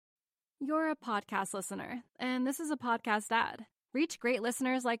You're a podcast listener, and this is a podcast ad. Reach great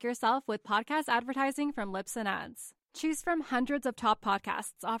listeners like yourself with podcast advertising from Libsyn Ads. Choose from hundreds of top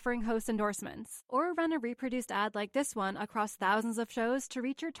podcasts offering host endorsements, or run a reproduced ad like this one across thousands of shows to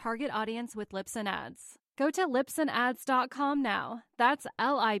reach your target audience with Libsyn Ads. Go to libsynads.com now. That's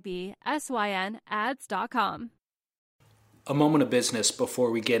LIBSYN ads.com. A moment of business before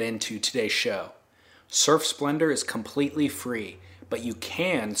we get into today's show. Surf Splendor is completely free, but you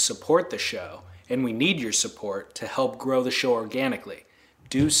can support the show, and we need your support to help grow the show organically.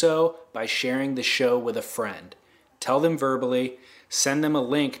 Do so by sharing the show with a friend. Tell them verbally, send them a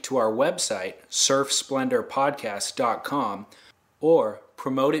link to our website, surfsplendorpodcast.com, or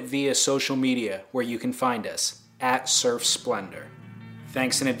promote it via social media where you can find us, at Surf Splendor.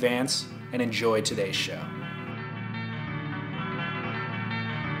 Thanks in advance, and enjoy today's show.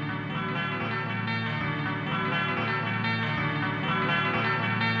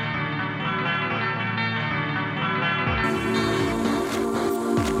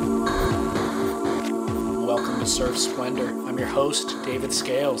 Surf Splendor. I'm your host, David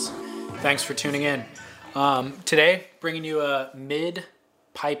Scales. Thanks for tuning in. Today, bringing you a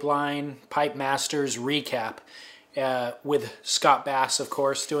mid-pipeline Pipe Masters recap with Scott Bass, of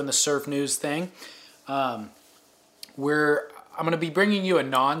course, doing the surf news thing. I'm going to be bringing you a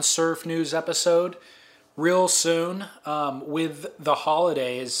non-surf news episode real soon. With the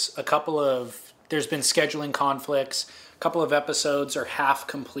holidays, there's been scheduling conflicts. A couple of episodes are half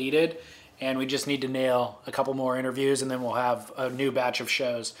completed, and we just need to nail a couple more interviews, and then we'll have a new batch of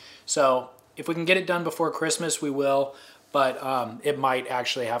shows. So if we can get it done before Christmas, we will, but it might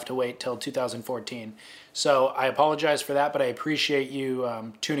actually have to wait till 2014. So I apologize for that, but I appreciate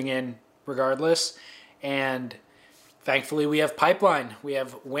you tuning in regardless. And thankfully, we have Pipeline. We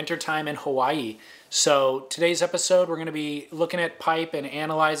have wintertime in Hawaii. So today's episode, we're going to be looking at pipe and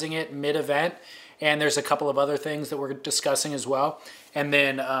analyzing it mid-event. And there's a couple of other things that we're discussing as well. And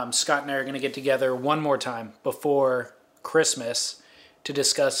then Scott and I are going to get together one more time before Christmas to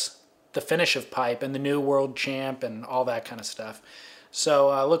discuss the finish of pipe and the new world champ and all that kind of stuff. So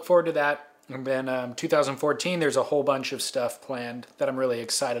I look forward to that. And then 2014, there's a whole bunch of stuff planned that I'm really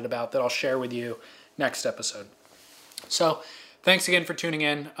excited about that I'll share with you next episode. So thanks again for tuning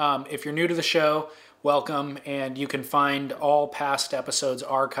in. If you're new to the show, welcome. And you can find all past episodes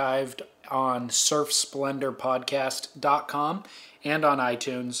archived on surfsplendorpodcast.com and on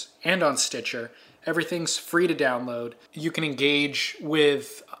iTunes and on Stitcher. Everything's free to download. You can engage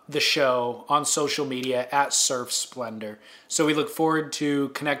with the show on social media at Surf Splendor. So we look forward to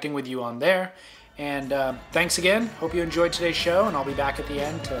connecting with you on there. And thanks again. Hope you enjoyed today's show, and I'll be back at the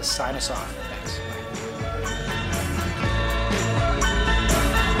end to sign us off. Thanks. Bye.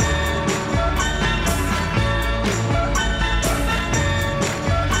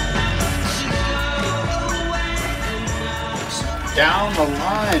 Down the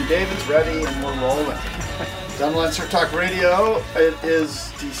line, David's ready and we're rolling. Down the Line Surf Talk Radio. It is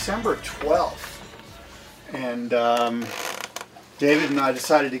December 12th, and David and I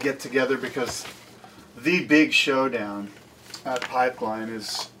decided to get together because the big showdown at Pipeline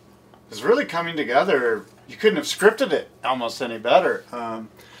is really coming together. You couldn't have scripted it almost any better.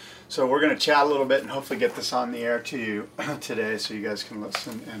 So we're going to chat a little bit and hopefully get this on the air to you today so you guys can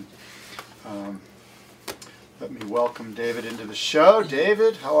listen. And let me welcome David into the show.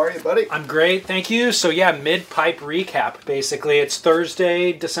 David, how are you, buddy? I'm great, thank you. So yeah, mid-pipe recap, basically. It's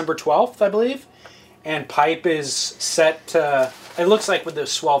Thursday, December 12th, I believe. And pipe is set to, it looks like with the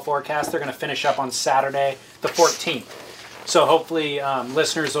swell forecast, they're going to finish up on Saturday, the 14th. So hopefully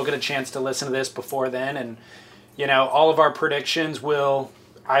listeners will get a chance to listen to this before then. And, you know, all of our predictions will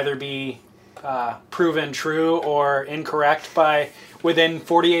either be proven true or incorrect by within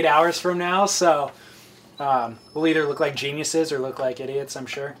 48 hours from now. So we'll either look like geniuses or look like idiots, I'm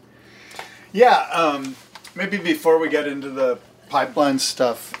sure. Yeah, maybe before we get into the pipeline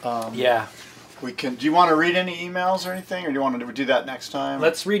stuff, we can. Do you want to read any emails or anything, or do you want to do that next time?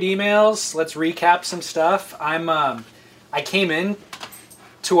 Let's read emails. Let's recap some stuff. I came in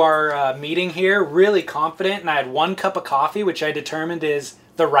to our meeting here really confident, and I had 1 cup of coffee, which I determined is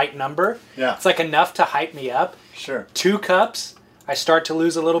the right number. Yeah, it's like enough to hype me up. Sure. 2 cups. I start to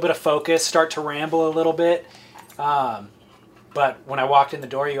lose a little bit of focus, start to ramble a little bit. But when I walked in the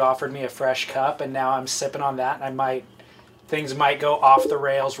door, you offered me a fresh cup, and now I'm sipping on that, and things might go off the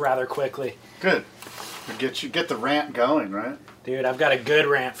rails rather quickly. Good. Get the rant going, right? Dude, I've got a good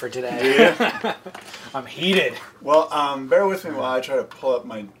rant for today. Yeah. I'm heated. Well, bear with me while I try to pull up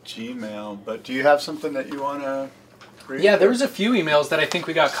my Gmail, but do you have something that you want to read? Yeah, there was a few emails that I think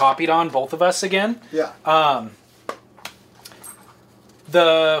we got copied on, both of us again. Yeah.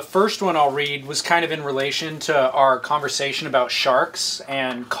 The first one I'll read was kind of in relation to our conversation about sharks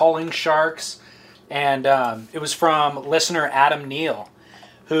and culling sharks. And it was from listener Adam Neal,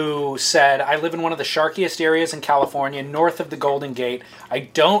 who said, I live in one of the sharkiest areas in California, north of the Golden Gate. I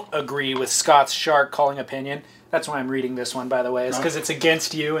don't agree with Scott's shark culling opinion. That's why I'm reading this one, by the way. It's because it's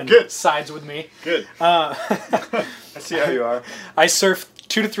against you and sides with me. Good. I see how you are. I surf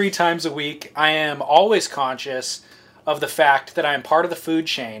 2 to 3 times a week. I am always conscious of the fact that I am part of the food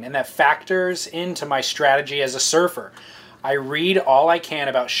chain, and that factors into my strategy as a surfer. I read all I can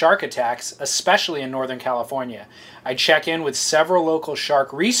about shark attacks, especially in Northern California. I check in with several local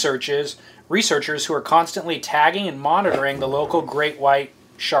shark researchers who are constantly tagging and monitoring the local great white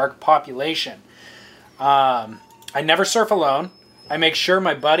shark population. I never surf alone. I make sure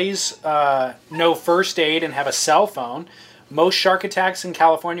my buddies know first aid and have a cell phone. Most shark attacks in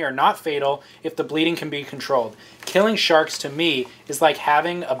California are not fatal if the bleeding can be controlled. Killing sharks to me is like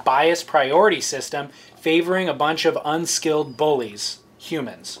having a biased priority system favoring a bunch of unskilled bullies,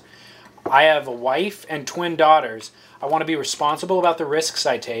 humans. I have a wife and twin daughters. I want to be responsible about the risks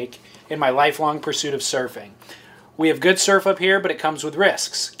I take in my lifelong pursuit of surfing. We have good surf up here, but it comes with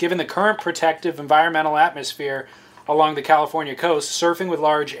risks. Given the current protective environmental atmosphere along the California coast, surfing with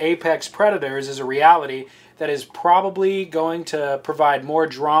large apex predators is a reality that is probably going to provide more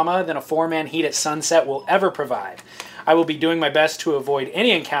drama than a 4-man heat at sunset will ever provide. I will be doing my best to avoid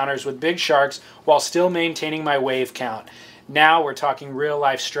any encounters with big sharks while still maintaining my wave count. Now we're talking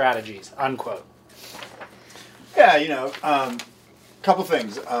real-life strategies, unquote. Yeah, couple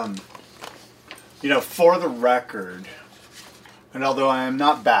things. For the record, and although I am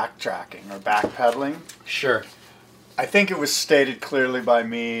not backtracking or backpedaling, sure, I think it was stated clearly by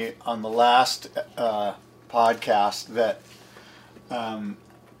me on the last podcast that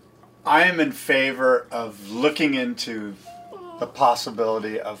I am in favor of looking into the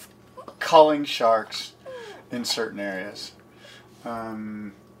possibility of culling sharks in certain areas.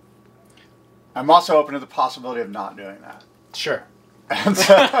 I'm also open to the possibility of not doing that. Sure. And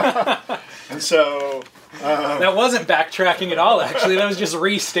so that wasn't backtracking at all, actually. That was just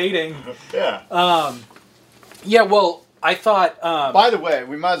restating. Yeah. Yeah, well, I thought... By the way,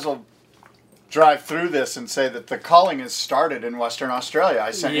 we might as well drive through this and say that the culling has started in Western Australia.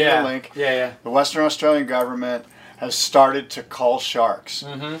 I sent you a link. Yeah. The Western Australian government has started to cull sharks.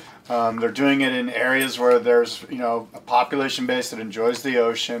 Mm-hmm. They're doing it in areas where there's, a population base that enjoys the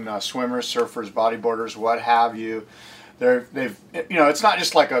ocean, swimmers, surfers, bodyboarders, what have you. They've it's not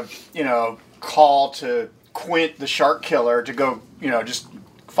just like a, call to quint the shark killer to go, just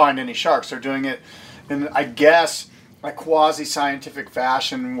find any sharks. They're doing it in, I guess, a quasi-scientific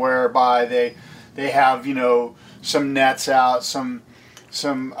fashion whereby they have, some nets out, some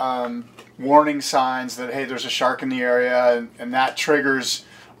warning signs that, hey, there's a shark in the area, and that triggers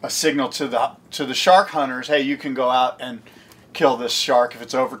a signal to the shark hunters, hey, you can go out and kill this shark if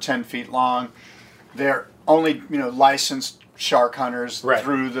it's over 10 feet long. They're only, licensed shark hunters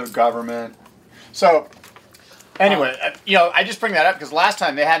through the government. So, anyway, I just bring that up because last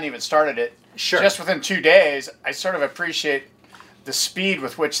time they hadn't even started it. Sure. Just within 2 days, I sort of appreciate the speed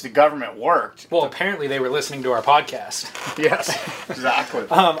with which the government worked. Well, apparently they were listening to our podcast. Yes, exactly.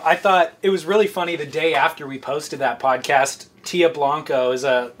 I thought it was really funny the day after we posted that podcast, Tia Blanco is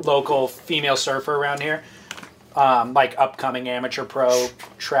a local female surfer around here, like upcoming amateur pro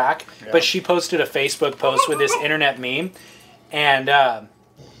track. Yeah. But she posted a Facebook post with this internet meme, and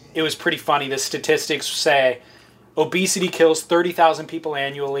it was pretty funny. The statistics say obesity kills 30,000 people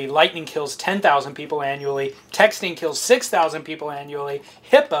annually, lightning kills 10,000 people annually, texting kills 6,000 people annually,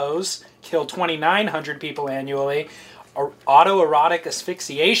 hippos kill 2,900 people annually, autoerotic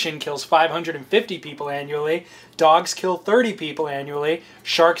asphyxiation kills 550 people annually, dogs kill 30 people annually,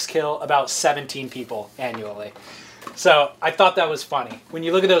 sharks kill about 17 people annually. So I thought that was funny. When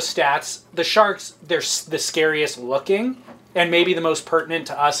you look at those stats, the sharks, they're the scariest looking and maybe the most pertinent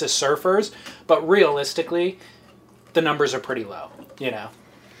to us as surfers, but realistically, the numbers are pretty low, Yeah,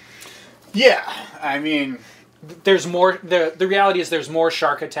 I mean, there's more. The reality is there's more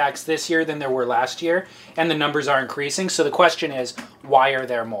shark attacks this year than there were last year, and the numbers are increasing. So the question is, why are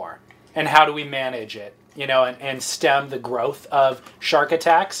there more, and how do we manage it? And stem the growth of shark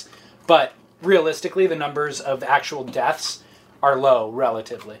attacks. But realistically, the numbers of actual deaths are low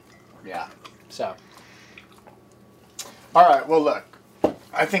relatively. Yeah. So. All right. Well, look,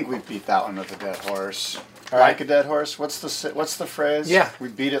 I think we beat that one with a dead horse. Like a dead horse? What's the phrase? Yeah. We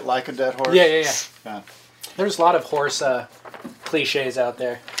beat it like a dead horse? Yeah. There's a lot of horse cliches out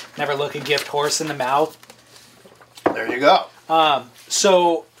there. Never look a gift horse in the mouth. There you go.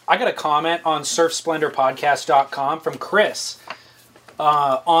 So I got a comment on surfsplendorpodcast.com from Chris.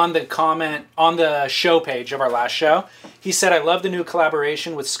 on the show page of our last show. He said, "I love the new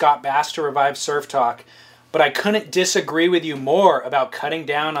collaboration with Scott Bass to revive Surf Talk, but I couldn't disagree with you more about cutting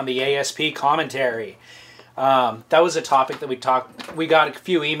down on the ASP commentary." That was a topic that we got a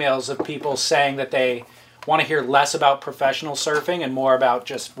few emails of people saying that they want to hear less about professional surfing and more about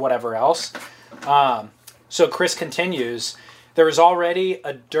just whatever else. So Chris continues, "There is already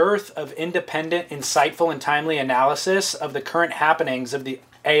a dearth of independent, insightful, and timely analysis of the current happenings of the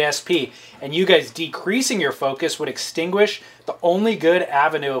ASP, and you guys decreasing your focus would extinguish the only good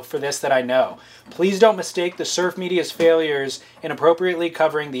avenue for this that I know. Please don't mistake the surf media's failures in appropriately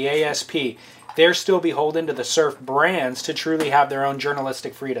covering the ASP. They're still beholden to the surf brands to truly have their own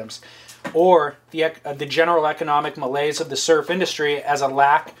journalistic freedoms, or the general economic malaise of the surf industry as a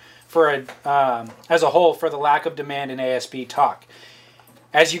whole for the lack of demand in ASP talk.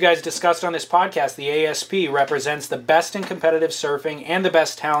 As you guys discussed on this podcast, the ASP represents the best in competitive surfing and the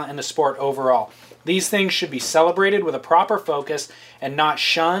best talent in the sport overall. These things should be celebrated with a proper focus and not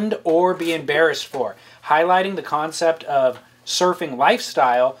shunned or be embarrassed for. Highlighting the concept of surfing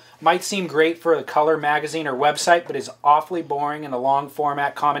lifestyle might seem great for a color magazine or website, but is awfully boring in a long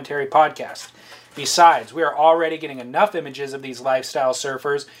format commentary podcast. Besides, we are already getting enough images of these lifestyle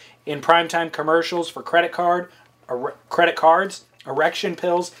surfers in primetime commercials for credit cards, erection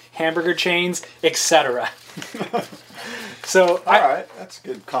pills, hamburger chains, etc." So, all right, that's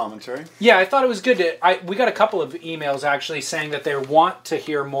good commentary. Yeah, I thought it was good we got a couple of emails actually saying that they want to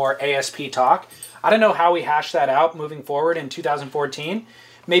hear more ASP talk. I don't know how we hash that out moving forward in 2014.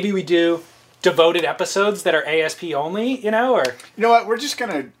 Maybe we do devoted episodes that are ASP only, or you know what?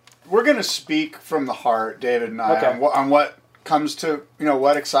 We're gonna speak from the heart, David and I, okay, on what comes to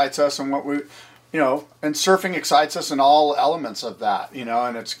what excites us and what we. And surfing excites us in all elements of that,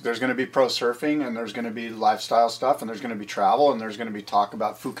 and there's going to be pro surfing, and there's going to be lifestyle stuff, and there's going to be travel, and there's going to be talk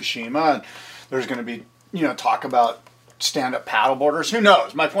about Fukushima, and there's going to be, talk about stand-up paddleboarders. Who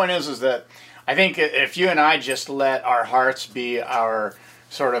knows? My point is that I think if you and I just let our hearts be our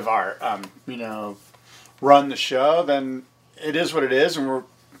sort of our, run the show, then it is what it is, and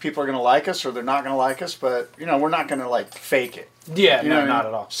people are going to like us or they're not going to like us, but, we're not going to, fake it. Yeah, no, not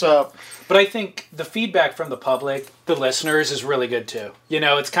at all. So, but I think the feedback from the public, the listeners, is really good too.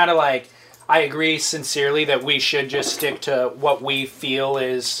 It's kind of like, I agree sincerely that we should just stick to what we feel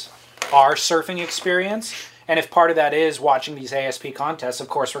is our surfing experience. And if part of that is watching these ASP contests, of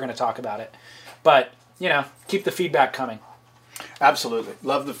course we're going to talk about it. But, keep the feedback coming. Absolutely.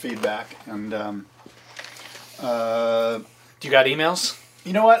 Love the feedback. And do you got emails?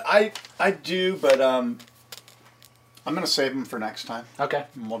 You know what? I do, but I'm going to save them for next time. Okay.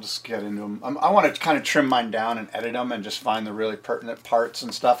 And we'll just get into them. I want to kind of trim mine down and edit them and just find the really pertinent parts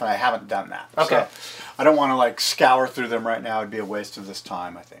and stuff, and I haven't done that. Okay. So I don't want to scour through them right now. It'd be a waste of this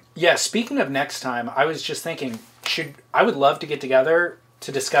time, I think. Yeah, speaking of next time, I was just thinking, I would love to get together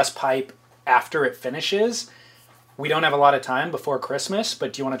to discuss pipe after it finishes. We don't have a lot of time before Christmas,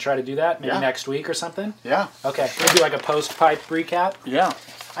 but do you want to try to do that maybe next week or something? Yeah. Okay. We'll do a post-pipe recap. Yeah.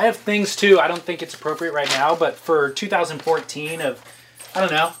 I have things too. I don't think it's appropriate right now, but for 2014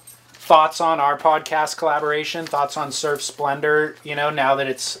 thoughts on our podcast collaboration, thoughts on Surf Splendor, now that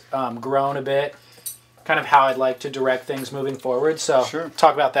it's grown a bit, kind of how I'd like to direct things moving forward. So sure.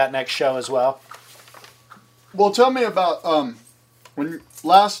 Talk about that next show as well. Well, tell me about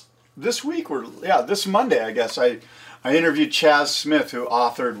this Monday, I guess, I interviewed Chaz Smith, who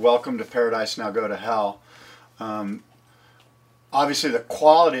authored Welcome to Paradise, Now Go to Hell. Obviously, the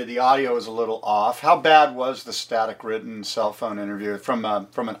quality of the audio is a little off. How bad was the static written cell phone interview from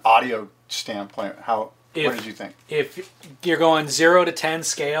an audio standpoint? What did you think? If you're going 0 to 10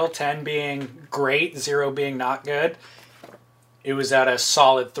 scale, 10 being great, 0 being not good, it was at a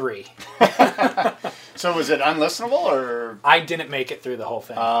solid 3. So was it unlistenable, or? I didn't make it through the whole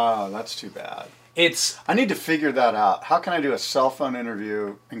thing. Oh, that's too bad. I need to figure that out. How can I do a cell phone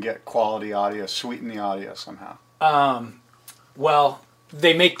interview and get quality audio, sweeten the audio somehow? Well,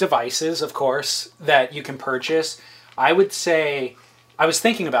 they make devices, of course, that you can purchase. I would say, I was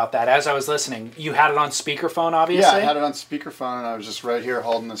thinking about that as I was listening. You had it on speakerphone, obviously? Yeah, I had it on speakerphone, and I was just right here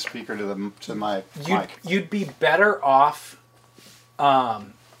holding the speaker to my mic. You'd be better off,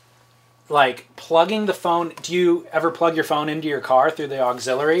 plugging the phone. Do you ever plug your phone into your car through the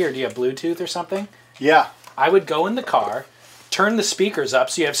auxiliary, or do you have Bluetooth or something? Yeah. I would go in the car, turn the speakers up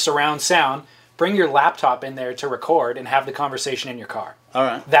so you have surround sound, bring your laptop in there to record, and have the conversation in your car. All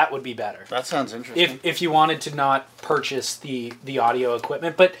right. That would be better. That sounds interesting. If you wanted to not purchase the audio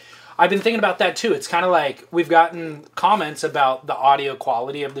equipment. But I've been thinking about that too. It's kind of like we've gotten comments about the audio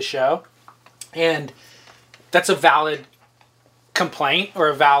quality of the show. And that's a valid complaint or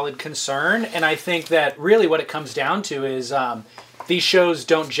a valid concern. And I think that really what it comes down to is these shows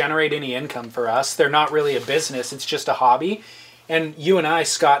don't generate any income for us. They're not really a business. It's just a hobby. And you and I,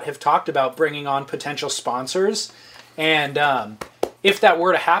 Scott, have talked about bringing on potential sponsors. And if that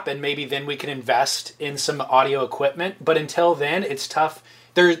were to happen, maybe then we can invest in some audio equipment. But until then, it's tough.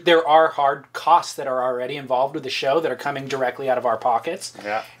 There are hard costs that are already involved with the show that are coming directly out of our pockets.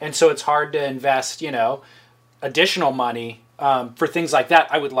 Yeah. And so it's hard to invest, additional money for things like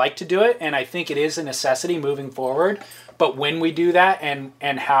that. I would like to do it, and I think it is a necessity moving forward. But when we do that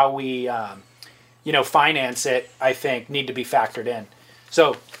and how we, finance it, I think need to be factored in.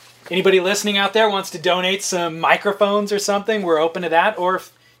 So anybody listening out there wants to donate some microphones or something, we're open to that. Or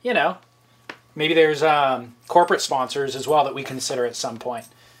if, maybe there's corporate sponsors as well that we consider at some point,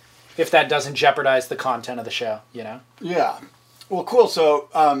 if that doesn't jeopardize the content of the show, Yeah. Well, cool. So,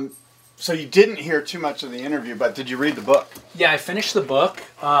 so you didn't hear too much of the interview, but did you read the book? Yeah, I finished the book,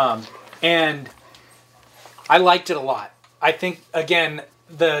 and I liked it a lot. I think, again,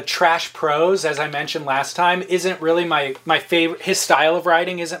 the trash prose, as I mentioned last time, isn't really my favorite. His style of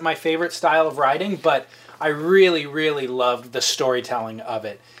writing isn't my favorite style of writing, but I really, really loved the storytelling of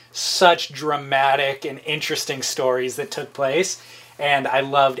it. Such dramatic and interesting stories that took place, and I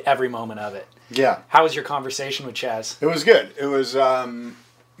loved every moment of it. Yeah. How was your conversation with Chaz? It was good. It was,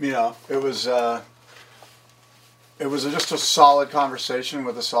 it was just a solid conversation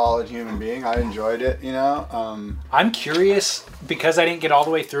with a solid human being. I enjoyed it, I'm curious, because I didn't get all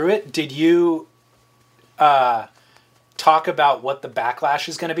the way through it, did you talk about what the backlash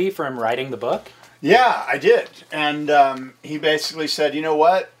is going to be for him writing the book? Yeah, I did. And he basically said, you know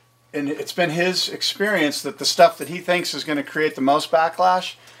what? And it's been his experience that the stuff that he thinks is going to create the most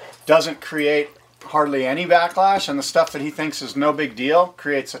backlash doesn't create hardly any backlash, and the stuff that he thinks is no big deal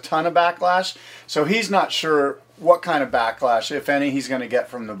creates a ton of backlash. So he's not sure what kind of backlash, if any, he's going to get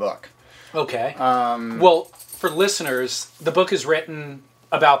from the book. Okay. Well, for listeners, the book is written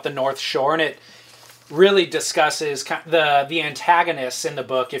about the North Shore, and it really discusses the antagonists in the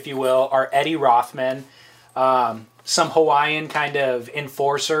book, if you will, are Eddie Rothman, some Hawaiian kind of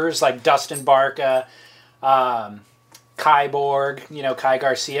enforcers like Dustin Barca, Kai Borg, Kai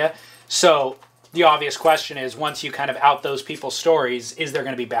Garcia. So the obvious question is, once you kind of out those people's stories, is there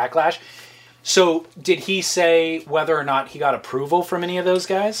going to be backlash? So did he say whether or not he got approval from any of those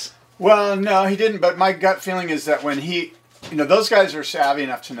guys? Well, no, he didn't. But my gut feeling is that when those guys are savvy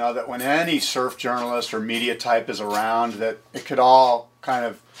enough to know that when any surf journalist or media type is around, that it could all kind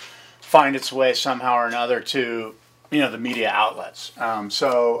of find its way somehow or another to, the media outlets.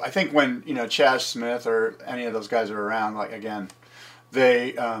 So I think when, Chaz Smith or any of those guys are around, like, again,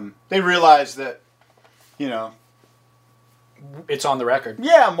 they realize that, it's on the record.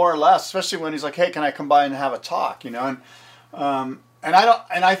 Yeah, more or less, especially when he's like, hey, can I come by and have a talk, And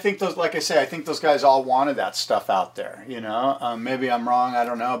I think those, like I say, I think those guys all wanted that stuff out there, Maybe I'm wrong, I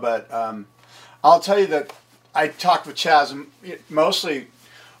don't know, but I'll tell you that I talked with Chaz mostly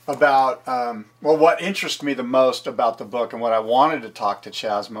about, what interested me the most about the book and what I wanted to talk to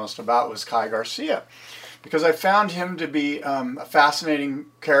Chaz most about was Kai Garcia. Because I found him to be a fascinating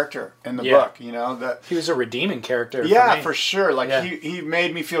character in the book, that he was a redeeming character. Yeah, for sure. Like he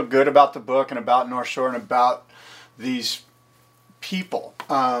made me feel good about the book and about North Shore and about these people,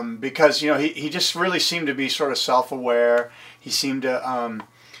 because he just really seemed to be sort of self-aware. He seemed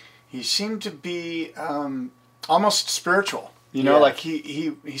to be almost spiritual. Like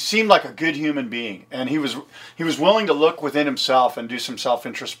he seemed like a good human being, and he was willing to look within himself and do some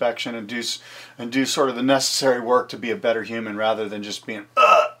self-introspection and do sort of the necessary work to be a better human rather than just being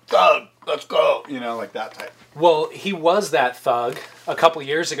thug, let's go, like that type. Well, he was that thug a couple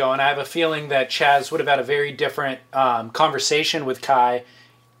years ago, and I have a feeling that Chaz would have had a very different conversation with Kai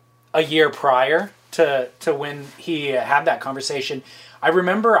a year prior to when he had that conversation. I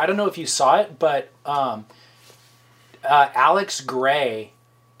remember, I don't know if you saw it, but Alex Gray,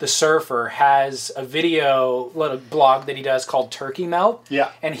 the surfer, has a little blog that he does called Turkey Melt.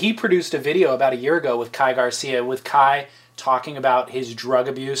 Yeah. And he produced a video about a year ago with Kai Garcia, with Kai talking about his drug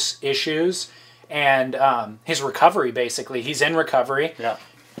abuse issues and his recovery, basically. He's in recovery. Yeah.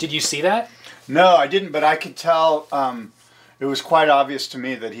 Did you see that? No, I didn't, but I could tell it was quite obvious to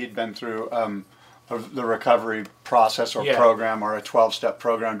me that he'd been through the recovery process or program or a 12-step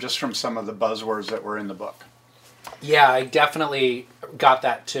program just from some of the buzzwords that were in the book. Yeah, I definitely got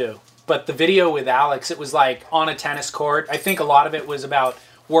that too. But the video with Alex, it was like on a tennis court. I think a lot of it was about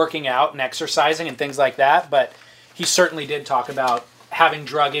working out and exercising and things like that. But he certainly did talk about having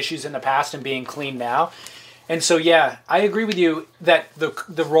drug issues in the past and being clean now. And so, yeah, I agree with you that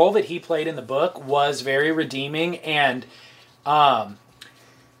the role that he played in the book was very redeeming. And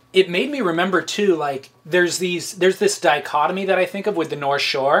it made me remember too, like there's this dichotomy that I think of with the North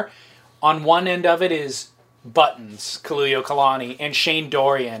Shore. On one end of it is Buttons, Ka'leo Kalani, and Shane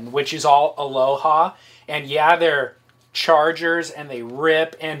Dorian, which is all Aloha. And yeah, they're chargers and they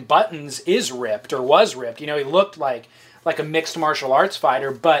rip, and Buttons is ripped or was ripped. You know, he looked like a mixed martial arts fighter,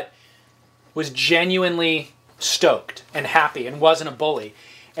 but was genuinely stoked and happy and wasn't a bully.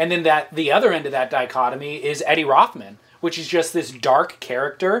 And then the other end of that dichotomy is Eddie Rothman, which is just this dark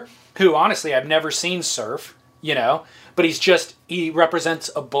character who, honestly, I've never seen surf, you know, but he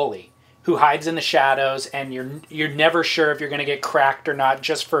represents a bully who hides in the shadows, and you're never sure if you're going to get cracked or not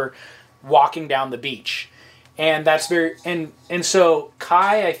just for walking down the beach. And that's very, and so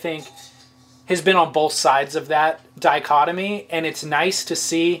Kai, I think, has been on both sides of that dichotomy, and it's nice to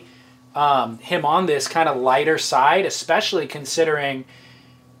see him on this kind of lighter side, especially considering,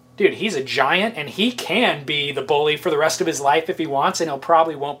 dude, he's a giant and he can be the bully for the rest of his life if he wants, and he'll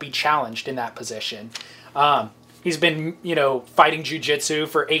probably won't be challenged in that position. He's been, you know, fighting jiu-jitsu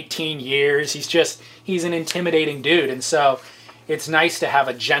for 18 years. He's an intimidating dude. And so it's nice to have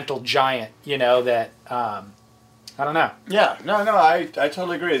a gentle giant, you know, that, I don't know. Yeah, no, I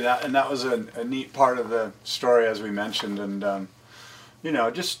totally agree. And that was a neat part of the story, as we mentioned. And, you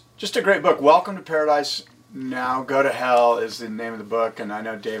know, just a great book. Welcome to Paradise Now, Go to Hell is the name of the book. And I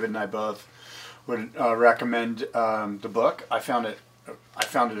know David and I both would recommend the book. I found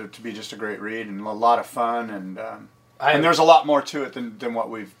it to be just a great read and a lot of fun, and there's a lot more to it than what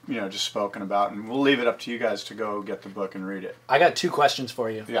we've, you know, just spoken about. And we'll leave it up to you guys to go get the book and read it. I got 2 questions for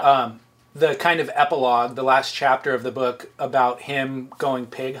you. Yeah. The kind of epilogue, the last chapter of the book about him going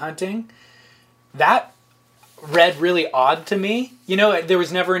pig hunting, that read really odd to me. You know, there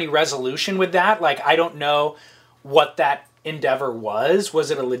was never any resolution with that. Like, I don't know what that endeavor was.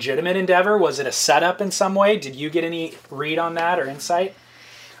 Was it a legitimate endeavor? Was it a setup in some way? Did you get any read on that or insight?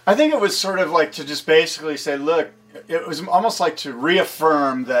 I think it was sort of like to just basically say, look, it was almost like to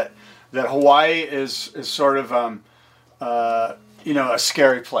reaffirm that Hawaii is sort of you know, a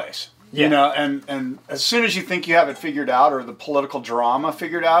scary place. Yeah. You know, and as soon as you think you have it figured out, or the political drama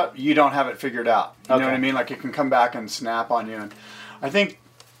figured out, you don't have it figured out. You know what I mean? Like, it can come back and snap on you. And I think,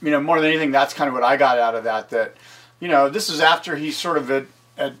 you know, more than anything, that's kind of what I got out of that, you know, this is after he sort of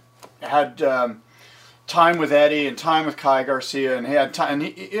had time with Eddie and time with Kai Garcia, and he had time, and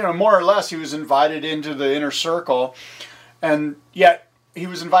he, you know, more or less, he was invited into the inner circle, and yet he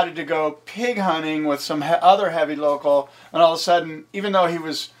was invited to go pig hunting with some other heavy local, and all of a sudden, even though he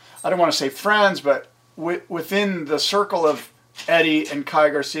was, I don't want to say friends, but within the circle of Eddie and Kai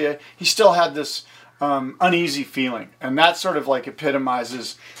Garcia, he still had this uneasy feeling. And that sort of like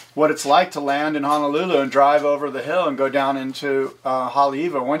epitomizes what it's like to land in Honolulu and drive over the hill and go down into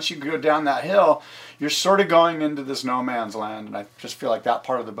Haleiwa. Once you go down that hill, you're sort of going into this no man's land. And I just feel like that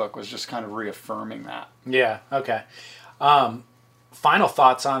part of the book was just kind of reaffirming that. Yeah, okay. Final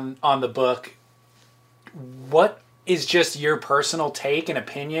thoughts on the book. What is just your personal take and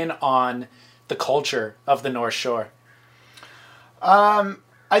opinion on the culture of the North Shore? I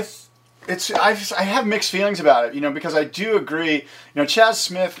have mixed feelings about it, you know, because I do agree. You know, Chaz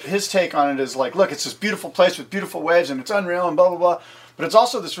Smith, his take on it is like, look, it's this beautiful place with beautiful waves and it's unreal and blah, blah, blah. But it's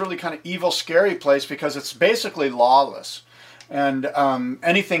also this really kind of evil, scary place because it's basically lawless. And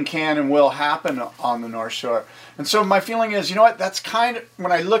anything can and will happen on the North Shore. And so my feeling is, you know what, that's kind of,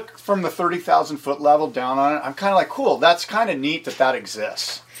 when I look from the 30,000 foot level down on it, I'm kind of like, cool, that's kind of neat that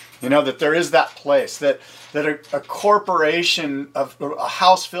exists. You know, that there is that place, that a corporation, of a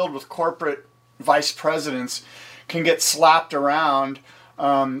house filled with corporate vice presidents can get slapped around.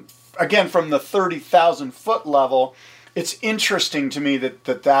 Again, from the 30,000 foot level, it's interesting to me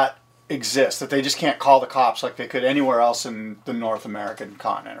that exists, that they just can't call the cops like they could anywhere else in the North American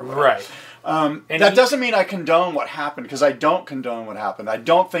continent. Or whatever. Right. That doesn't mean I condone what happened, because I don't condone what happened. I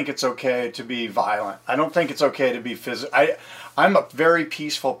don't think it's okay to be violent. I don't think it's okay to be physical. I'm a very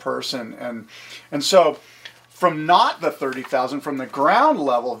peaceful person, and so from not the 30,000, from the ground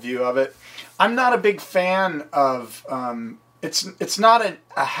level view of it, I'm not a big fan of. It's not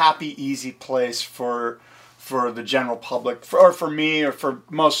a happy, easy place for the general public, or for me, or for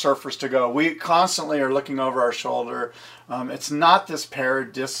most surfers to go. We constantly are looking over our shoulder. It's not this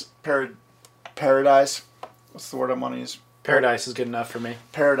paradise. What's the word I want to use? Paradise is good enough for me.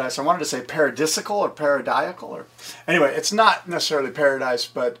 Paradise. I wanted to say paradisical or paradisiacal, or anyway, it's not necessarily paradise,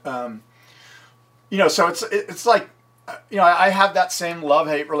 but you know, so it's like, you know, I have that same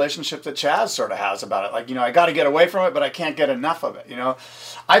love-hate relationship that Chaz sort of has about it. Like, you know, I got to get away from it, but I can't get enough of it. You know,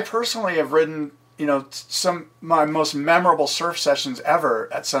 I personally have ridden my most memorable surf sessions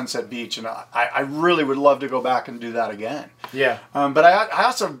ever at Sunset Beach, and I really would love to go back and do that again. Yeah. But I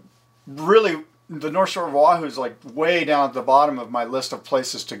also really, the North Shore of Oahu is like way down at the bottom of my list of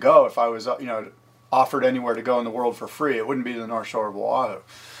places to go. If I was, offered anywhere to go in the world for free, it wouldn't be the North Shore of Oahu.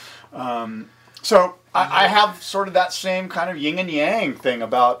 So I have sort of that same kind of yin and yang thing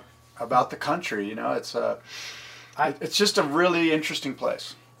about the country. It's just a really interesting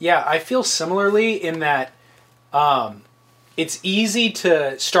place. Yeah, I feel similarly in that it's easy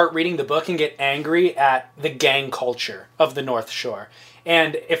to start reading the book and get angry at the gang culture of the North Shore.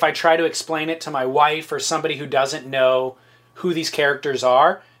 And if I try to explain it to my wife or somebody who doesn't know who these characters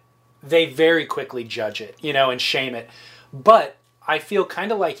are, they very quickly judge it, and shame it. But I feel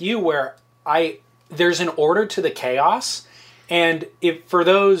kind of like you where there's an order to the chaos. And if for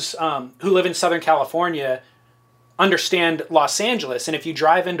those who live in Southern California, understand Los Angeles, and if you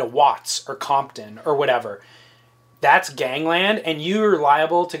drive into Watts or Compton or whatever, that's gangland, and you're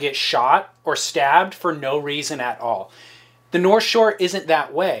liable to get shot or stabbed for no reason at all. The North Shore isn't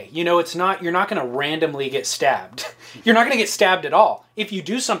that way. It's not. You're not going to randomly get stabbed. You're not going to get stabbed at all. If you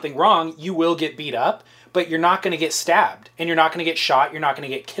do something wrong, you will get beat up, but you're not going to get stabbed, and you're not going to get shot. You're not going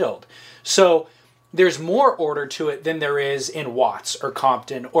to get killed. So there's more order to it than there is in Watts or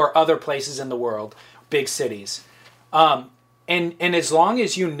Compton or other places in the world, big cities. And as long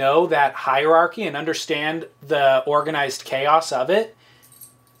as you know that hierarchy and understand the organized chaos of it,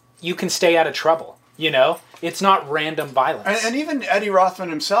 you can stay out of trouble, It's not random violence. And even Eddie Rothman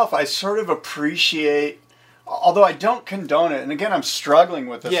himself, I sort of appreciate, although I don't condone it, and again, I'm struggling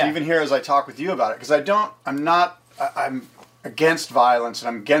with this, even here as I talk with you about it, because I'm against violence, and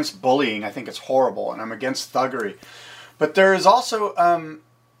I'm against bullying. I think it's horrible, and I'm against thuggery. But there is also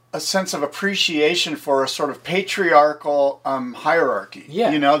a sense of appreciation for a sort of patriarchal hierarchy,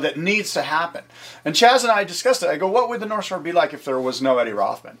 that needs to happen. And Chaz and I discussed it. I go, what would the North Shore be like if there was no Eddie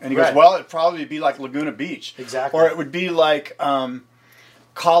Rothman? And he goes, well, it'd probably be like Laguna Beach. Exactly. Or it would be like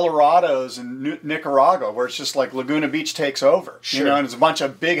Colorado's and Nicaragua, where it's just like Laguna Beach takes over. Sure. And it's a bunch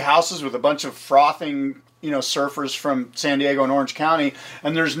of big houses with a bunch of frothing, surfers from San Diego and Orange County.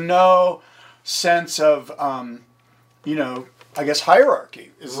 And there's no sense of, I guess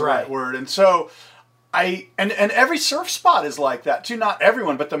hierarchy is the right word. And so and every surf spot is like that too. Not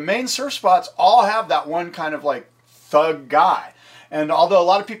everyone, but the main surf spots all have that one kind of like thug guy. And although a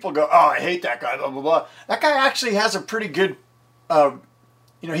lot of people go, oh, I hate that guy, blah, blah, blah. That guy actually has a pretty good,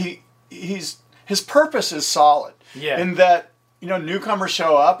 his purpose is solid. Yeah. In that, newcomers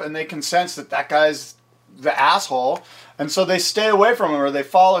show up and they can sense that guy's the asshole. And so they stay away from him, or they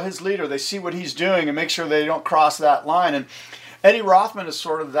follow his lead, or they see what he's doing and make sure they don't cross that line. And Eddie Rothman is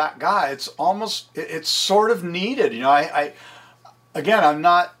sort of that guy. It's sort of needed. I'm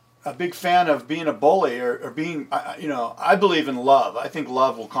not a big fan of being a bully or being, I believe in love. I think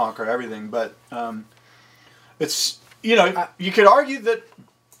love will conquer everything. But you could argue that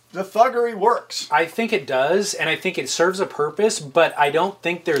the thuggery works. I think it does, and I think it serves a purpose, but I don't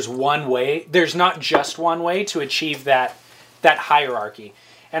think there's one way. There's not just one way to achieve that hierarchy.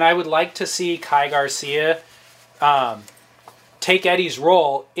 And I would like to see Kai Garcia take Eddie's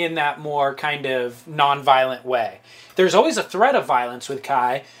role in that more kind of non-violent way. There's always a threat of violence with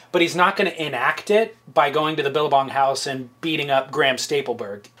Kai, but he's not going to enact it by going to the Billabong house and beating up Graham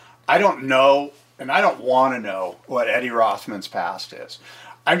Stapleberg. I don't know, and I don't want to know what Eddie Rothman's past is.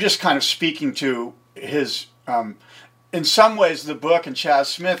 I'm just kind of speaking to his, in some ways the book and Chaz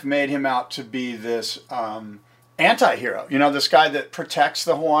Smith made him out to be this anti-hero. This guy that protects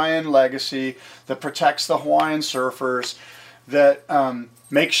the Hawaiian legacy, that protects the Hawaiian surfers, that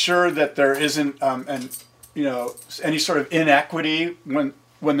makes sure that there isn't any sort of inequity when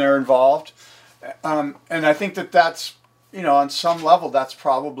they're involved. And I think that's, on some level, that's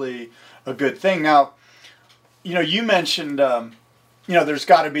probably a good thing. Now, you mentioned... there's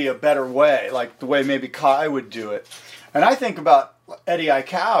got to be a better way, like the way maybe Kai would do it. And I think about Eddie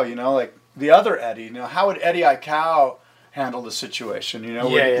Aikau, like the other Eddie. How would Eddie Aikau handle the situation?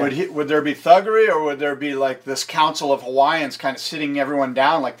 Would there be thuggery, or would there be like this council of Hawaiians kind of sitting everyone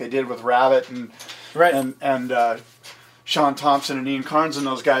down like they did with Rabbit and Sean Thompson and Ian Carnes and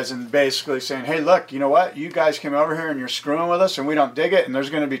those guys, and basically saying, hey, look, you know what? You guys came over here and you're screwing with us, and we don't dig it, and there's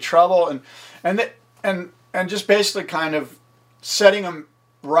going to be trouble, and just basically kind of setting them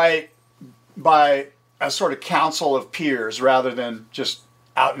right by a sort of council of peers rather than just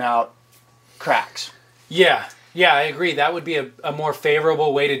out and out cracks. Yeah, I agree. That would be a more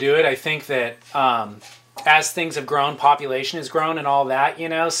favorable way to do it. I think that as things have grown, population has grown and all that,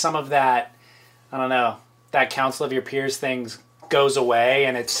 some of that, I don't know, that council of your peers things goes away,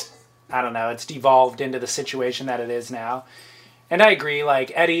 and it's I don't know, it's devolved into the situation that it is now. And I agree,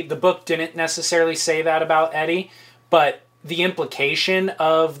 like Eddie, the book didn't necessarily say that about Eddie, but the implication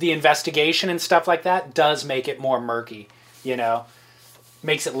of the investigation and stuff like that does make it more murky, you know?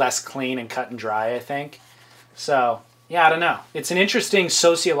 Makes it less clean and cut and dry, I think. So, yeah, I don't know. It's an interesting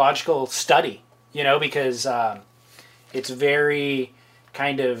sociological study, you know, because it's very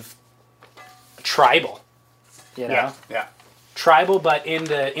kind of tribal, you know? Yeah. Tribal, but in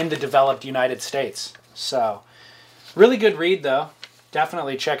the developed United States. So, really good read, though.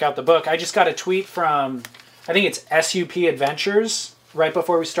 Definitely check out the book. I just got a tweet from, I think it's SUP Adventures, right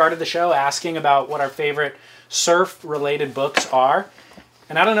before we started the show, asking about what our favorite surf-related books are.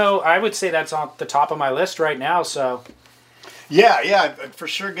 And I don't know, I would say that's on the top of my list right now, so. Yeah, for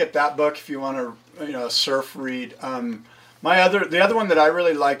sure get that book if you want to, you know, surf read. The other one that I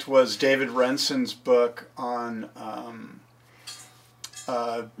really liked was David Renson's book on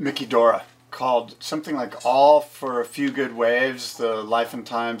Mickey Dora, called something like All for a Few Good Waves, The Life and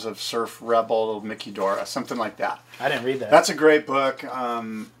Times of Surf Rebel Mickey Dora, something like that. I didn't read that. That's a great book,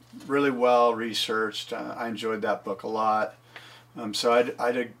 really well researched. I enjoyed that book a lot. So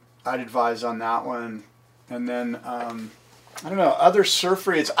I'd advise on that one. And then, I don't know, other surf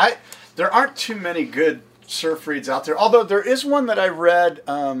reads. There aren't too many good surf reads out there, although there is one that I read,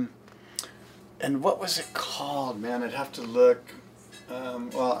 and what was it called? Man, I'd have to look.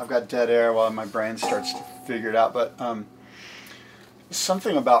 Well, I've got dead air while my brain starts to figure it out, but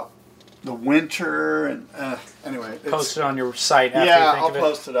something about the winter, and anyway. Post it on your site after yeah, you think I'll of it.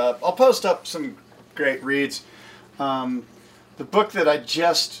 post it up. I'll post up some great reads. The book that I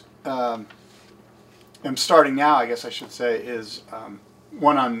just am starting now, I guess I should say, is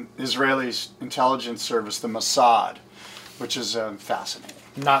one on Israeli's intelligence service, the Mossad, which is fascinating.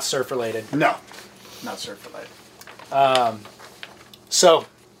 Not surf-related. No, not surf-related. So,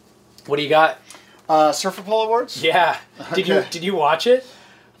 what do you got? Surfer Poll Awards? Yeah. Did you watch it?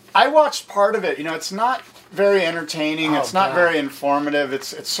 I watched part of it. You know, it's not very entertaining. It's not very informative. It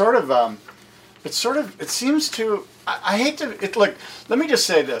seems to. I hate to. Look, let me just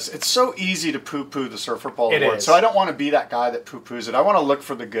say this. It's so easy to poo-poo the Surfer Poll Awards. So I don't want to be that guy that poo-poos it. I want to look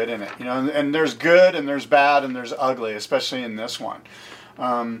for the good in it. You know, and there's good and there's bad and there's ugly, especially in this one.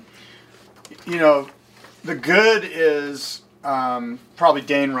 You know, the good is probably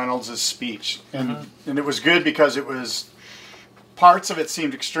Dane Reynolds' speech, and it was good because it was. Parts of it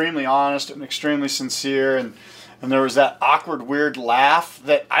seemed extremely honest and extremely sincere, and there was that awkward, weird laugh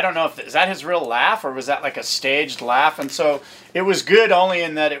that, I don't know if, is that his real laugh, or was that like a staged laugh? And so it was good only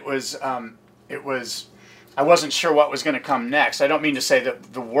in that it was, I wasn't sure what was going to come next. I don't mean to say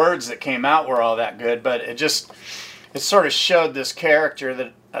that the words that came out were all that good, but it sort of showed this character,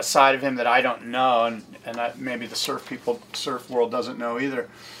 that a side of him that I don't know, and maybe the surf world doesn't know either.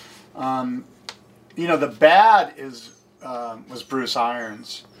 You know, the bad was Bruce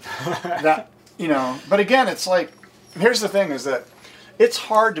Irons. That, you know, but again, it's like, here's the thing, is that it's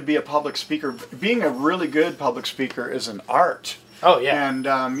hard to be a public speaker. Being a really good public speaker is an art. Oh, yeah. And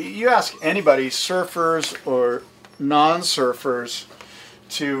you ask anybody, surfers or non-surfers,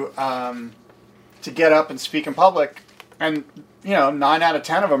 to get up and speak in public, and, you know, 9 out of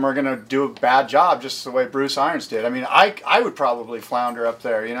 10 of them are going to do a bad job, just the way Bruce Irons did. I mean, I would probably flounder up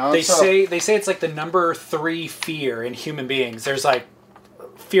there, you know? They say it's like the number 3 fear in human beings. There's like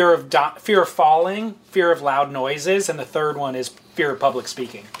fear of falling, fear of loud noises, and the third one is fear of public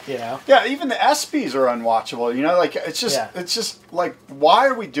speaking, you know? Yeah, even the ESPYs are unwatchable, you know? Like, it's just like, why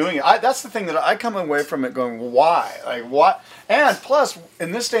are we doing it? That's the thing that I come away from it going, why? Like, what? And plus,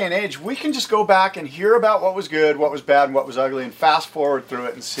 in this day and age, we can just go back and hear about what was good, what was bad, and what was ugly, and fast forward through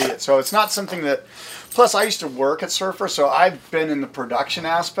it and see it. So it's not something that... Plus, I used to work at Surfer, so I've been in the production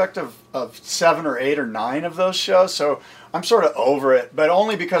aspect of 7 or 8 or 9 of those shows, so I'm sort of over it, but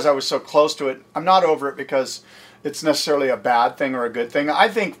only because I was so close to it. I'm not over it because it's necessarily a bad thing or a good thing. I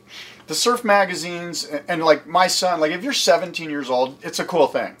think the surf magazines, and like my son, like if you're 17 years old, it's a cool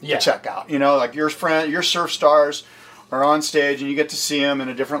thing to check out. You know, like your surf stars are on stage and you get to see them in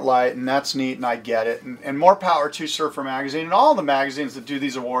a different light, and that's neat, and I get it. And more power to Surfer Magazine and all the magazines that do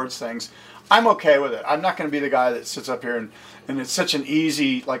these awards things. I'm okay with it. I'm not going to be the guy that sits up here and it's such an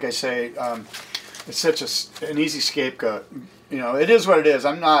easy, like I say, it's such an easy scapegoat. You know, it is what it is.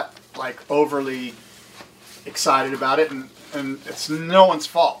 I'm not like overly excited about it, and it's no one's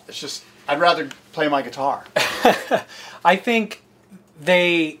fault. It's just I'd rather play my guitar. I think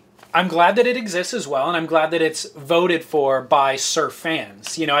I'm glad that it exists as well, and I'm glad that it's voted for by surf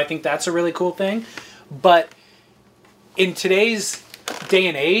fans. You know, I think that's a really cool thing. But in today's day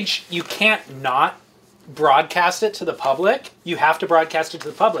and age, you can't not broadcast it to the public, you have to broadcast it to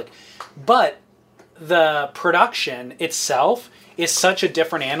the public. But the production itself is such a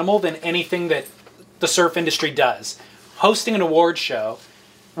different animal than anything that the surf industry does. Hosting an award show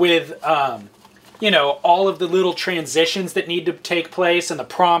with, all of the little transitions that need to take place and the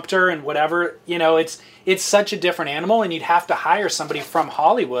prompter and whatever, it's such a different animal, and you'd have to hire somebody from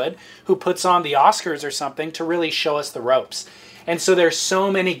Hollywood who puts on the Oscars or something to really show us the ropes. And so there's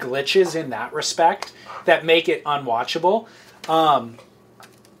so many glitches in that respect that make it unwatchable.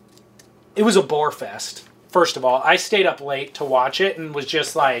 It was a bore fest, first of all. I stayed up late to watch it and was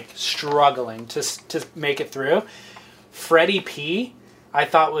just struggling to make it through. Freddie P, I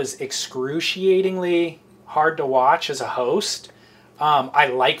thought was excruciatingly hard to watch as a host. I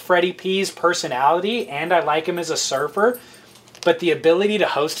like Freddie P's personality and I like him as a surfer, but the ability to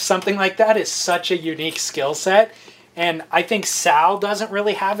host something like that is such a unique skill set. And I think Sal doesn't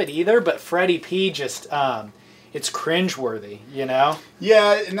really have it either, but Freddie P just... it's cringeworthy,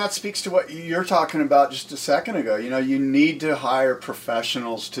 Yeah, and that speaks to what you're talking about just a second ago. You need to hire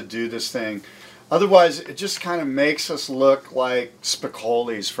professionals to do this thing. Otherwise, it just kind of makes us look like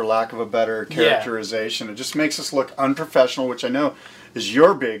Spicolis, for lack of a better characterization. Yeah. It just makes us look unprofessional, which I know is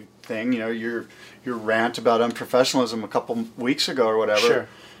your big thing. Your rant about unprofessionalism a couple weeks ago or whatever.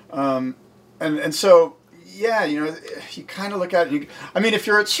 Sure. And so... Yeah, you kind of look at it. If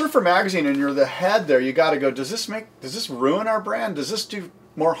you're at Surfer Magazine and you're the head there, you got to go, does this ruin our brand? Does this do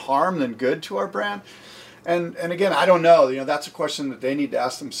more harm than good to our brand? And again, I don't know. That's a question that they need to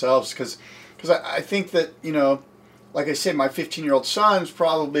ask themselves because I think that, like I said, my 15-year-old son's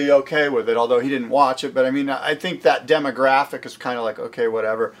probably okay with it, although he didn't watch it. But I think that demographic is kind of like, okay,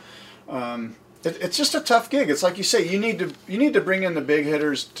 whatever. It's just a tough gig. It's like you say, you need to bring in the big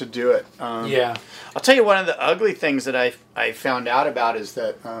hitters to do it. Yeah. I'll tell you one of the ugly things that I found out about is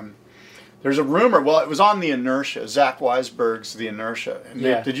that there's a rumor. Well, it was on the Inertia, Zach Weisberg's The Inertia. And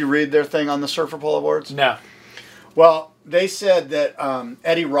did you read their thing on the Surfer Pole Awards? No. Well, they said that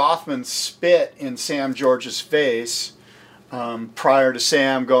Eddie Rothman spit in Sam George's face prior to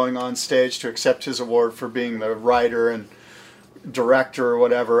Sam going on stage to accept his award for being the writer and director or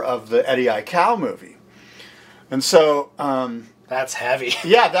whatever of the Eddie Aikau movie. And so... that's heavy.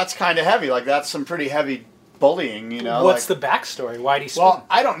 Yeah, that's kind of heavy. That's some pretty heavy bullying, What's the backstory? Why do you spit? Well,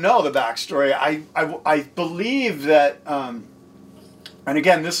 I don't know the backstory. I believe that... and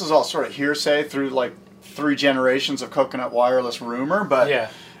again, this is all sort of hearsay through 3 generations of Coconut Wireless rumor, but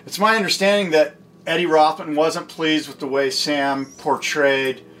it's my understanding that Eddie Rothman wasn't pleased with the way Sam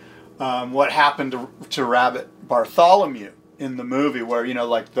portrayed what happened to Rabbit Bartholomew in the movie, where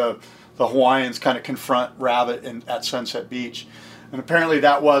the Hawaiians kind of confront Rabbit at Sunset Beach, and apparently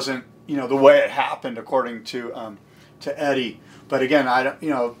that wasn't the way it happened according to Eddie. But again, I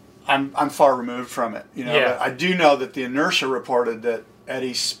don't I'm far removed from it, But I do know that the Inertia reported that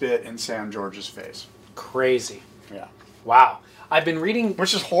Eddie spit in Sam George's face. Crazy. Yeah. Wow. I've been reading,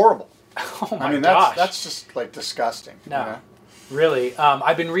 which is horrible. Oh my gosh. That's just disgusting. No. Really.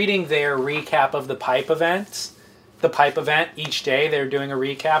 I've been reading their recap of the pipe events. The pipe event each day, they're doing a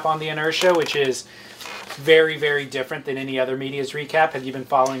recap on the Inertia, which is very, very different than any other media's recap. Have you been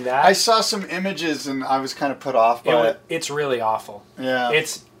following that? I saw some images and I was kind of put off by it. It's really awful. Yeah.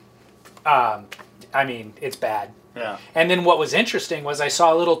 It's, it's bad. Yeah. And then what was interesting was I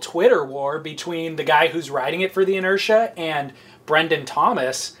saw a little Twitter war between the guy who's writing it for the Inertia and Brendan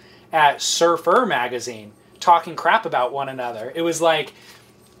Thomas at Surfer Magazine talking crap about one another. It was like...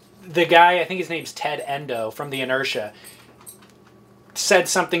 The guy, I think his name's Ted Endo from the Inertia, said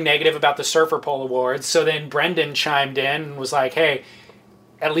something negative about the Surfer Pole Awards. So then Brendan chimed in and was like, hey,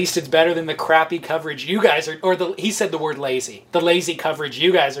 at least it's better than the crappy coverage you guys are, he said the word lazy, the lazy coverage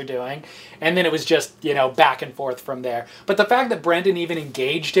you guys are doing. And then it was just, back and forth from there. But the fact that Brendan even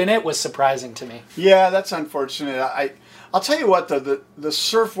engaged in it was surprising to me. Yeah, that's unfortunate. I'll tell you what, though, the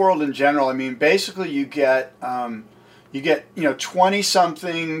surf world in general, basically you get...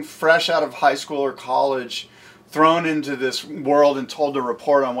 20-something fresh out of high school or college thrown into this world and told to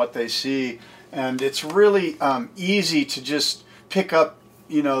report on what they see. And it's really easy to just pick up,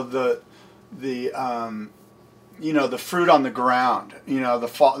 the fruit on the ground,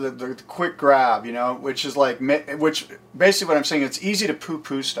 the quick grab, which is which basically what I'm saying, it's easy to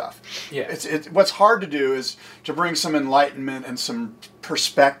poo-poo stuff. Yeah. What's hard to do is to bring some enlightenment and some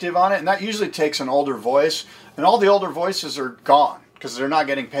perspective on it. And that usually takes an older voice. And all the older voices are gone because they're not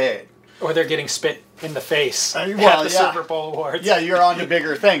getting paid. Or they're getting spit in the face at the Surfer Pole Awards. Yeah, you're on to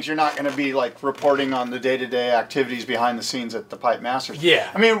bigger things. You're not going to be reporting on the day-to-day activities behind the scenes at the Pipe Masters.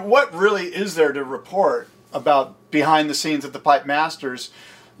 Yeah. What really is there to report about behind the scenes at the Pipe Masters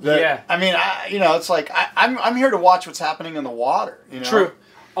I mean, it's like I'm here to watch what's happening in the water. True.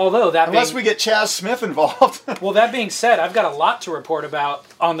 Although unless we get Chaz Smith involved. Well, that being said, I've got a lot to report about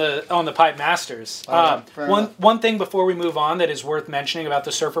on the Pipe Masters. One thing before we move on that is worth mentioning about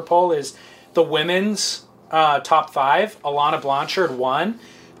the Surfer Poll is the women's top 5. Alana Blanchard won.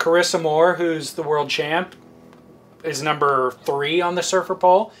 Carissa Moore, who's the world champ, is number 3 on the Surfer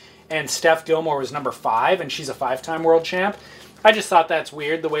Poll, and Steph Gilmore was number 5, and she's a 5-time world champ. I just thought that's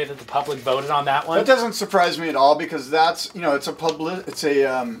weird the way that the public voted on that one. That doesn't surprise me at all because that's it's a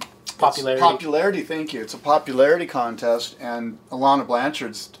popularity. Thank you. It's a popularity contest, and Alana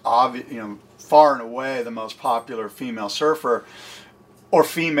Blanchard's far and away the most popular female surfer, or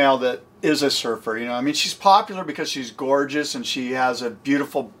female that is a surfer. I mean, she's popular because she's gorgeous and she has a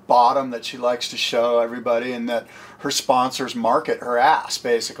beautiful bottom that she likes to show everybody, and that her sponsors market her ass.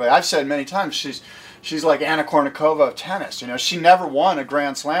 Basically, I've said many times she's like Anna Kournikova of tennis. She never won a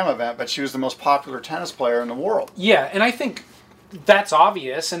Grand Slam event, but she was the most popular tennis player in the world. Yeah, and I think that's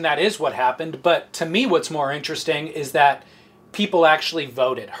obvious, and that is what happened. But to me, what's more interesting is that people actually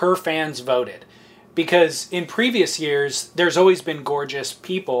voted. Her fans voted. Because in previous years, there's always been gorgeous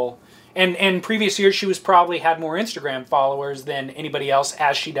people. And in previous years, she was probably had more Instagram followers than anybody else,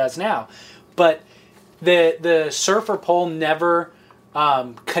 as she does now. But the Surfer Poll never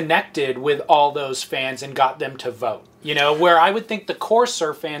connected with all those fans and got them to vote. Where I would think the core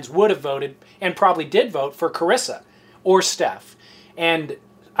surf fans would have voted, and probably did vote, for Carissa or Steph. And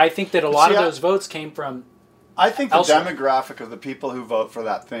I think that a lot of those votes came from I think elsewhere. The demographic of the people who vote for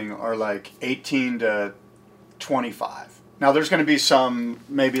that thing are like 18 to 25. Now, there's going to be some,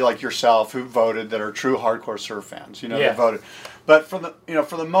 maybe like yourself, who voted that are true hardcore surf fans. That voted. But for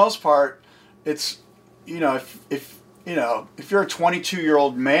the most part, it's if you're a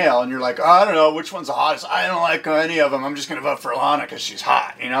 22-year-old male and you're like, I don't know which one's the hottest, I don't like any of them, I'm just going to vote for Alana because she's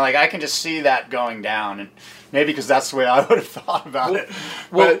hot. I can just see that going down, and maybe because that's the way I would have thought about it.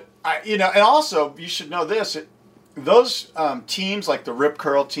 But and also you should know this: those teams like the Rip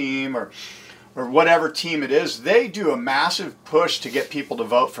Curl team or whatever team it is, they do a massive push to get people to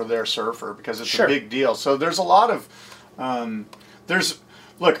vote for their surfer because it's a big deal. So there's a lot of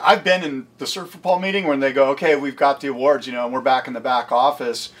Look, I've been in the Surfer Poll meeting when they go, okay, we've got the awards, and we're back in the back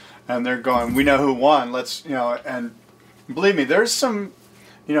office, and they're going, we know who won, let's, and believe me, there's some,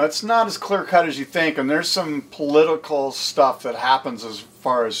 it's not as clear cut as you think, and there's some political stuff that happens as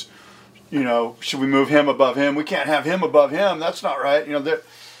far as, should we move him above him? We can't have him above him. That's not right.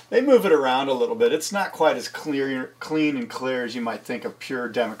 They move it around a little bit. It's not quite as clean and clear as you might think a pure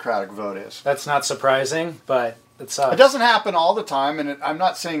Democratic vote is. That's not surprising, but it doesn't happen all the time, and I'm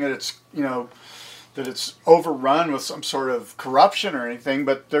not saying that it's that it's overrun with some sort of corruption or anything.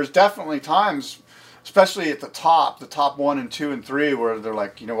 But there's definitely times, especially at the top 1 and 2 and 3, where they're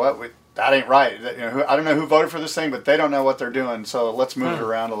like, what, that ain't right. I don't know who voted for this thing, but they don't know what they're doing. So let's move it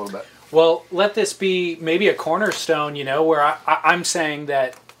around a little bit. Well, let this be maybe a cornerstone. Where I'm saying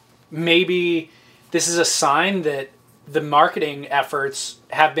that maybe this is a sign that the marketing efforts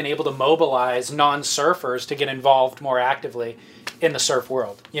have been able to mobilize non-surfers to get involved more actively in the surf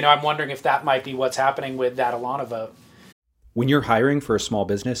world. I'm wondering if that might be what's happening with that Alana vote. When you're hiring for a small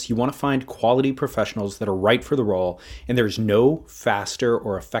business, you want to find quality professionals that are right for the role, and there's no faster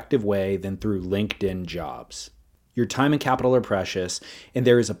or effective way than through LinkedIn Jobs. Your time and capital are precious, and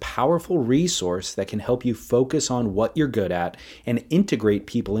there is a powerful resource that can help you focus on what you're good at and integrate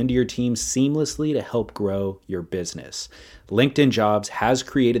people into your team seamlessly to help grow your business. LinkedIn Jobs has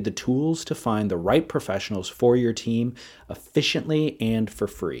created the tools to find the right professionals for your team efficiently and for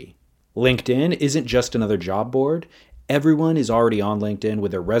free. LinkedIn isn't just another job board. Everyone is already on LinkedIn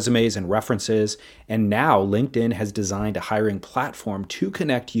with their resumes and references, and now LinkedIn has designed a hiring platform to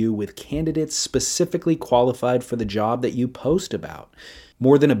connect you with candidates specifically qualified for the job that you post about.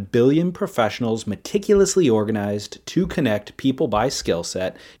 More than 1 billion professionals meticulously organized to connect people by skill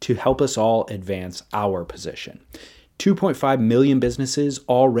set to help us all advance our position. 2.5 million businesses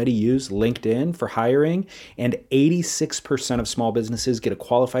already use LinkedIn for hiring, and 86% of small businesses get a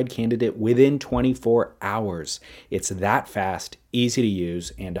qualified candidate within 24 hours. It's that fast, easy to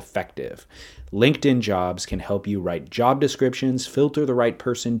use, and effective. LinkedIn Jobs can help you write job descriptions, filter the right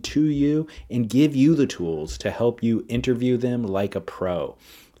person to you, and give you the tools to help you interview them like a pro.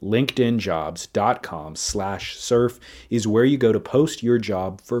 LinkedInjobs.com/surf is where you go to post your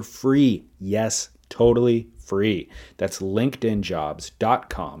job for free. Yes, totally free. That's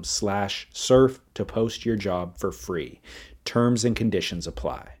LinkedInjobs.com/surf to post your job for free. Terms and conditions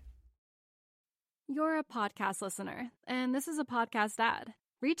apply. You're a podcast listener, and this is a podcast ad.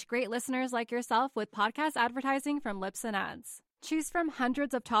 Reach great listeners like yourself with podcast advertising from Lips and Ads. Choose from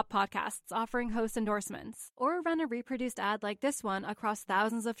hundreds of top podcasts offering host endorsements, or run a reproduced ad like this one across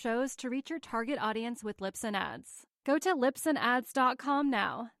thousands of shows to reach your target audience with Libsyn Ads. Go to libsynads.com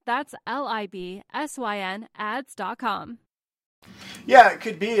now. That's LIBSYN ads.com. Yeah, it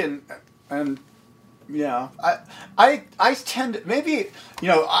could be, and yeah, I tend to, maybe,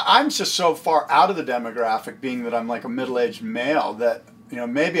 I'm just so far out of the demographic, being that I'm like a middle-aged male, that,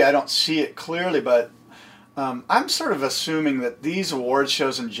 maybe I don't see it clearly, but I'm sort of assuming that these award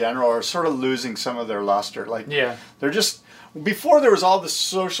shows in general are sort of losing some of their luster. Like, Yeah. they're just, before there was all this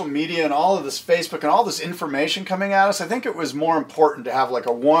social media and all of this Facebook and all this information coming at us, I think it was more important to have like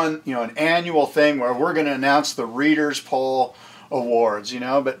an annual thing where we're going to announce the Readers Poll Awards,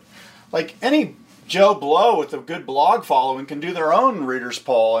 but like any Joe Blow with a good blog following can do their own Readers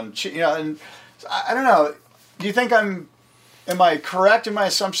Poll, and I don't know. Do you think am I correct in my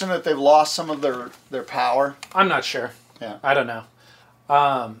assumption that they've lost some of their power? I'm not sure. Yeah. I don't know.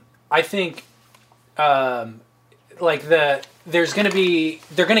 I think they're going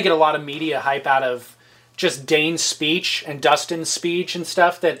to get a lot of media hype out of just Dane's speech and Dustin's speech and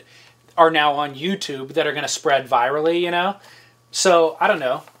stuff that are now on YouTube that are going to spread virally, So I don't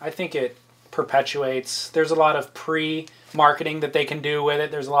know. I think it perpetuates. There's a lot of pre-marketing that they can do with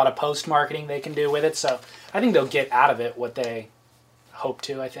it. There's a lot of post-marketing they can do with it. So I think they'll get out of it what they hope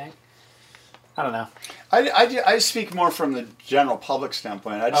to, I think. I don't know. I speak more from the general public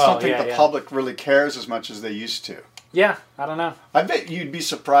standpoint. I just don't think the public really cares as much as they used to. Yeah, I don't know. I bet you'd be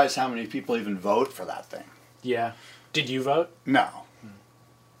surprised how many people even vote for that thing. Yeah. Did you vote? No.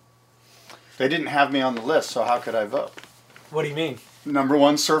 They didn't have me on the list, so how could I vote? What do you mean? Number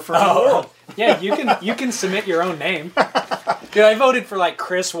one surfer in the world. Yeah, you can submit your own name. Dude, I voted for like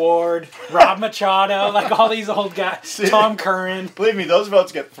Chris Ward, Rob Machado, like all these old guys, See, Tom Curran. Believe me, those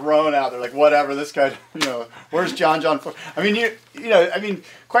votes get thrown out. They're like, whatever, this guy, where's John? I mean,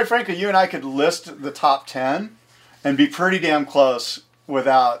 quite frankly, you and I could list the top 10 and be pretty damn close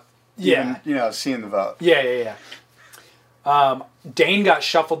without even, seeing the vote. Yeah. Dane got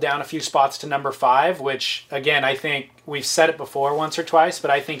shuffled down a few spots to number 5, which, again, I think we've said it before once or twice, but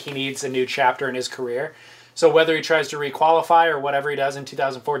I think he needs a new chapter in his career. So whether he tries to requalify or whatever he does in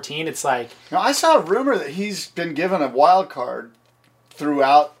 2014, it's like... Now, I saw a rumor that he's been given a wild card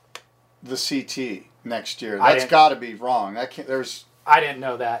throughout the CT next year. That's got to be wrong. I didn't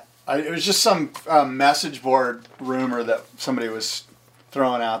know that. It was just some message board rumor that somebody was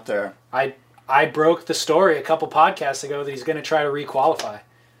throwing out there. I broke the story a couple podcasts ago that he's going to try to requalify.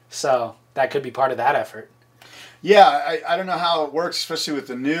 So that could be part of that effort. Yeah, I don't know how it works, especially with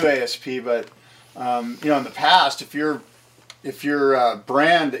the new ASP, but in the past, if your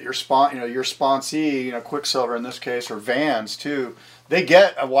brand that your sponsee, Quicksilver in this case, or Vans too, they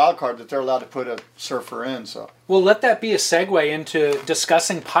get a wild card that they're allowed to put a surfer in. So well, let that be a segue into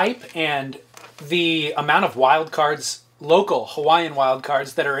discussing pipe and the amount of wild cards, local Hawaiian wild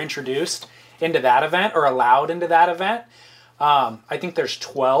cards that are introduced into that event or allowed into that event. I think there's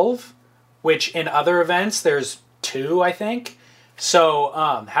 12, which in other events there's 2, I think. So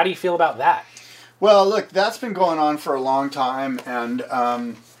how do you feel about that? Well, look, that's been going on for a long time, and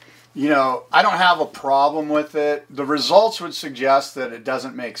I don't have a problem with it. The results would suggest that it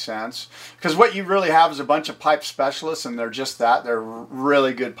doesn't make sense, because what you really have is a bunch of pipe specialists, and they're just that. They're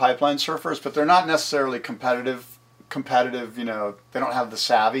really good pipeline surfers, but they're not necessarily competitive, they don't have the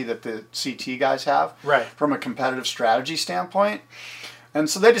savvy that the CT guys have, right, from a competitive strategy standpoint. And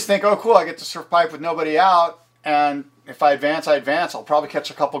so they just think, oh, cool, I get to surf pipe with nobody out, and if I advance, I'll probably catch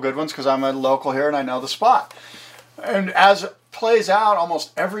a couple good ones because I'm a local here and I know the spot. And as it plays out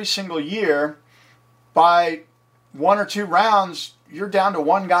almost every single year, by 1 or 2 rounds, you're down to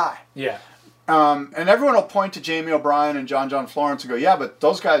one guy. Yeah. And everyone will point to Jamie O'Brien and John Florence and go, yeah, but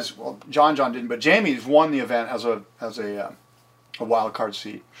those guys, well, John didn't, but Jamie's won the event as a wild card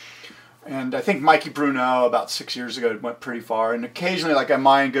seed. And I think Mikey Bruneau about 6 years ago went pretty far. And occasionally, like a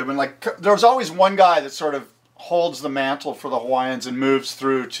Mayan Goodman, there was always one guy that sort of holds the mantle for the Hawaiians and moves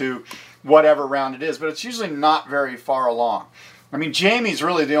through to whatever round it is. But it's usually not very far along. I mean, Jamie's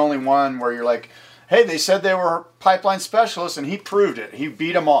really the only one where you're like, hey, they said they were pipeline specialists, and he proved it. He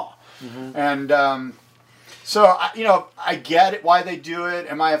beat them all. Mm-hmm. And so, I get it, why they do it.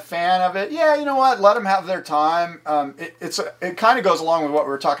 Am I a fan of it? Yeah, you know what? Let them have their time. It kind of goes along with what we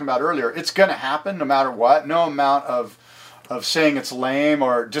were talking about earlier. It's going to happen no matter what. No amount of saying it's lame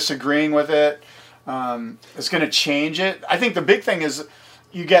or disagreeing with it is going to change it. I think the big thing is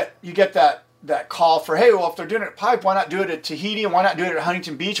you get that call for, hey, well, if they're doing it at Pipe, why not do it at Tahiti, and why not do it at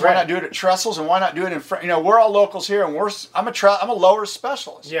Huntington Beach? Why not do it at Trestles, and why not do it in we're all locals here, and I'm a lower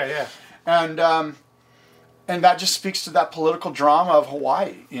specialist. Yeah. And And that just speaks to that political drama of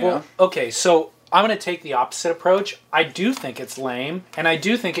Hawaii, you know? Okay, so I'm going to take the opposite approach. I do think it's lame, and I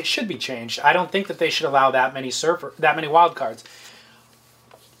do think it should be changed. I don't think that they should allow that many wild cards.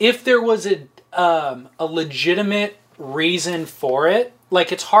 If there was a legitimate reason for it,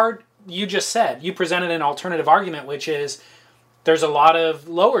 like it's hard, you just said, you presented an alternative argument, which is there's a lot of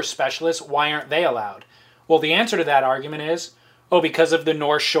lower specialists, why aren't they allowed? Well, the answer to that argument is, because of the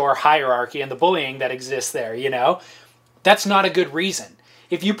North Shore hierarchy and the bullying that exists there, you know? That's not a good reason.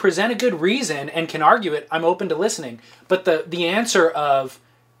 If you present a good reason and can argue it, I'm open to listening. But the answer of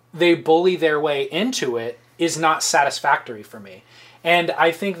they bully their way into it is not satisfactory for me. And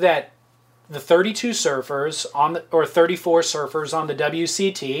I think that the 32 surfers or 34 surfers on the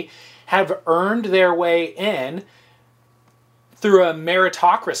WCT have earned their way in through a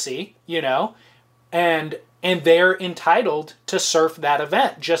meritocracy, you know, and they're entitled to surf that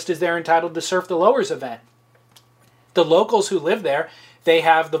event, just as they're entitled to surf the Lowers event. The locals who live there, they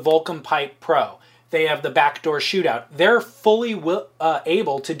have the Volcom Pipe Pro. They have the Backdoor Shootout. They're fully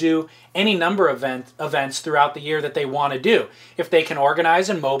able to do any number of events throughout the year that they want to do. If they can organize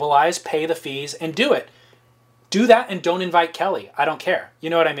and mobilize, pay the fees, and do it. Do that and don't invite Kelly. I don't care. You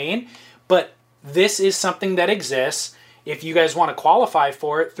know what I mean? But this is something that exists. If you guys want to qualify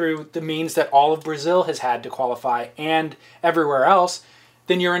for it through the means that all of Brazil has had to qualify and everywhere else,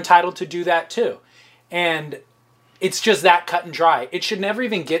 then you're entitled to do that too. And it's just that cut and dry. It should never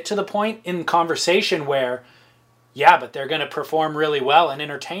even get to the point in conversation where, yeah, but they're going to perform really well and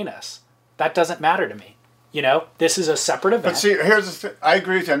entertain us. That doesn't matter to me. You know, this is a separate event. But see, here's the thing. I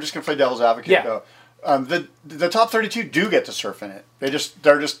agree with you. I'm just going to play devil's advocate, though. The top 32 do get to surf in it. They're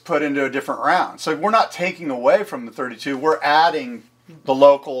just put into a different round. So we're not taking away from the 32. We're adding the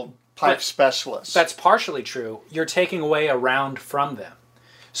local pipe specialists. That's partially true. You're taking away a round from them.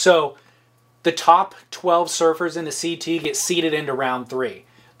 So the top 12 surfers in the CT get seeded into round 3.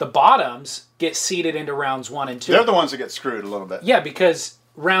 The bottoms get seeded into rounds 1 and 2. They're the ones that get screwed a little bit. Yeah, because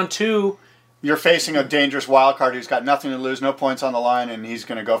round 2... You're facing a dangerous wild card who's got nothing to lose, no points on the line, and he's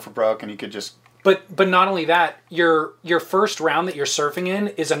going to go for broke, and he could just... But not only that, your first round that you're surfing in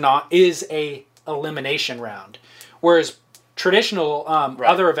is a elimination round, whereas traditional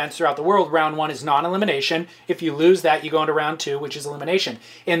other events throughout the world, round 1 is non-elimination. If you lose that, you go into round 2, which is elimination.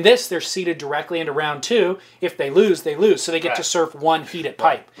 In this, they're seeded directly into round 2. If they lose, they lose, so they get to surf one heat at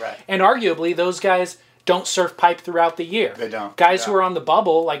pipe. Right. And arguably, those guys don't surf pipe throughout the year. They don't. Guys who are on the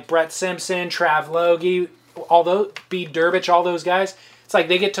bubble, like Brett Simpson, Trav Logie, B. Durbich, all those guys. It's like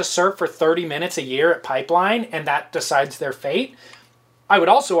they get to surf for 30 minutes a year at Pipeline, and that decides their fate. I would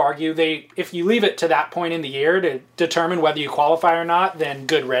also argue if you leave it to that point in the year to determine whether you qualify or not, then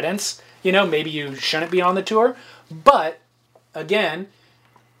good riddance. You know, maybe you shouldn't be on the tour. But, again,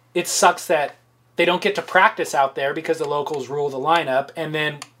 it sucks that they don't get to practice out there because the locals rule the lineup, and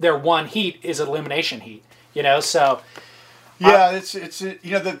then their one heat is elimination heat. You know, so... Yeah,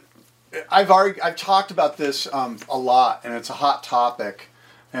 I've talked about this a lot, and it's a hot topic.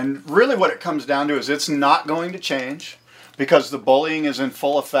 And really what it comes down to is it's not going to change because the bullying is in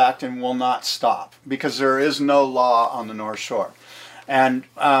full effect and will not stop because there is no law on the North Shore. And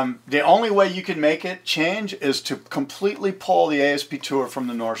the only way you can make it change is to completely pull the ASP Tour from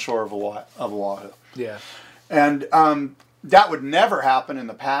the North Shore of Oahu. Yeah. And that would never happen in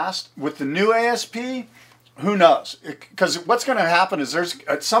the past. With the new ASP... Who knows? Because what's going to happen is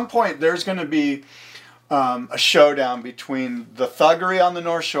at some point there's going to be a showdown between the thuggery on the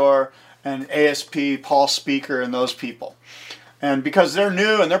North Shore and ASP, Paul Speaker, and those people. And because they're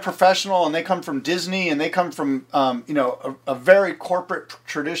new and they're professional and they come from Disney and they come from a very corporate,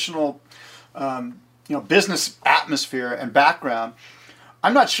 traditional business atmosphere and background,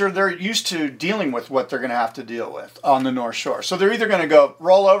 I'm not sure they're used to dealing with what they're going to have to deal with on the North Shore. So they're either going to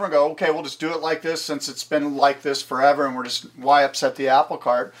roll over and go, okay, we'll just do it like this since it's been like this forever and why upset the apple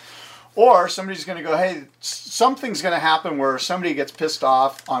cart? Or somebody's going to go, hey, something's going to happen where somebody gets pissed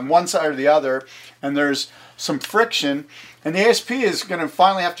off on one side or the other and there's some friction and the ASP is going to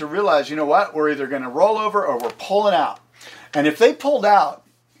finally have to realize, you know what, we're either going to roll over or we're pulling out. And if they pulled out,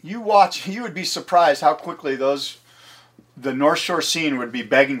 you would be surprised how quickly the North Shore scene would be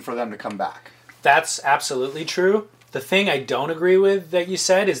begging for them to come back. That's absolutely true. The thing I don't agree with that you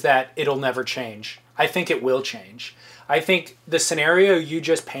said is that it'll never change. I think it will change. I think the scenario you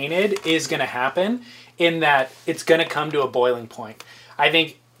just painted is going to happen in that it's going to come to a boiling point. I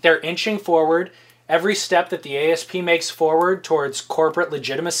think they're inching forward. Every step that the ASP makes forward towards corporate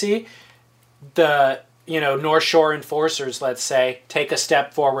legitimacy, the North Shore enforcers, let's say, take a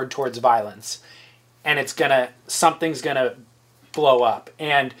step forward towards violence. And something's gonna blow up.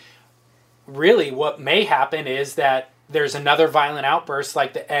 And really what may happen is that there's another violent outburst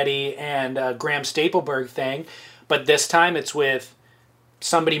like the Eddie and Graham Stapleberg thing, but this time it's with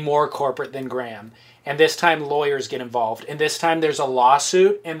somebody more corporate than Graham. And this time lawyers get involved. And this time there's a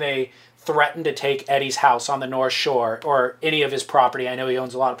lawsuit and they threaten to take Eddie's house on the North Shore or any of his property. I know he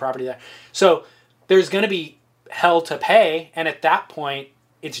owns a lot of property there. So there's going to be hell to pay. And at that point,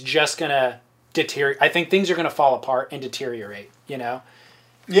 it's just going to deteriorate. I think things are going to fall apart and deteriorate, you know?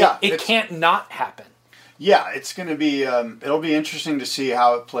 Yeah. It can't not happen. Yeah, it's going to be, it'll be interesting to see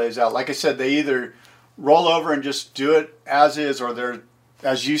how it plays out. Like I said, they either roll over and just do it as is, or they're,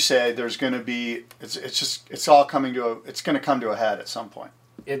 as you say, there's going to be, it's all coming to it's going to come to a head at some point.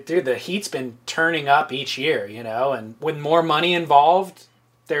 Dude, the heat's been turning up each year, you know, and with more money involved,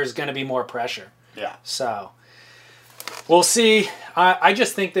 there's going to be more pressure. Yeah. So, we'll see. I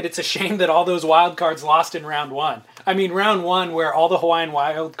just think that it's a shame that all those wild cards lost in round one. I mean, round one, where all the Hawaiian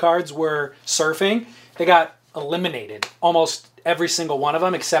wild cards were surfing, they got eliminated. Almost every single one of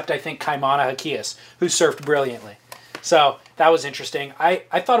them, except I think Kaimana Hakias, who surfed brilliantly. So that was interesting. I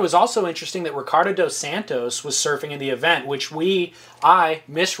thought it was also interesting that Ricardo dos Santos was surfing in the event, which I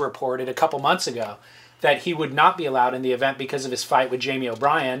misreported a couple months ago, that he would not be allowed in the event because of his fight with Jamie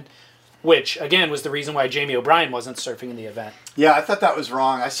O'Brien, which, again, was the reason why Jamie O'Brien wasn't surfing in the event. Yeah, I thought that was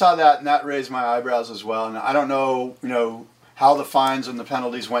wrong. I saw that, and that raised my eyebrows as well. And I don't know, how the fines and the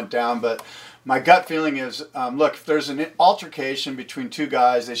penalties went down, but my gut feeling is, look, if there's an altercation between two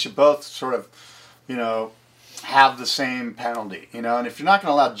guys, they should both sort of, have the same penalty, and if you're not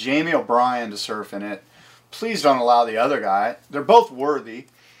going to allow Jamie O'Brien to surf in it, please don't allow the other guy. They're both worthy,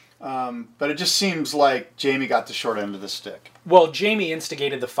 but it just seems like Jamie got the short end of the stick. Well, Jamie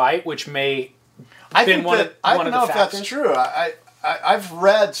instigated the fight, which may I been one of the factors. I don't know if that's true. I've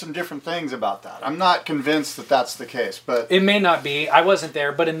read some different things about that. I'm not convinced that that's the case, but it may not be. I wasn't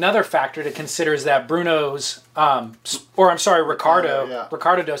there, but another factor to consider is that Ricardo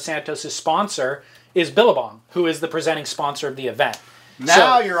dos Santos' sponsor is Billabong, who is the presenting sponsor of the event.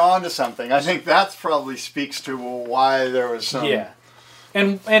 Now you're on to something. I think that probably speaks to why there was some... Yeah.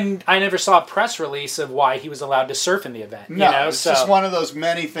 And I never saw a press release of why he was allowed to surf in the event. No, it's just one of those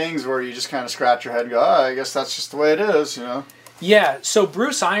many things where you just kind of scratch your head and go, I guess that's just the way it is, Yeah, so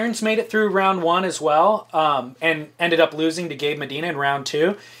Bruce Irons made it through round one as well, and ended up losing to Gabe Medina in round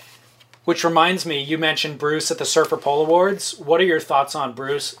two. Which reminds me, you mentioned Bruce at the Surfer Pole Awards. What are your thoughts on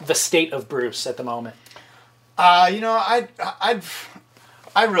Bruce, the state of Bruce at the moment? I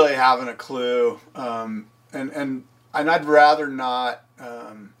really haven't a clue, and I'd rather not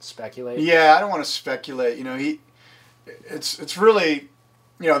speculate. Yeah, I don't want to speculate. It's really,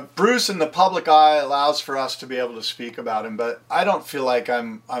 Bruce in the public eye allows for us to be able to speak about him, but I don't feel like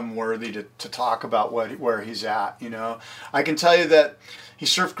I'm worthy to talk about where he's at. I can tell you that he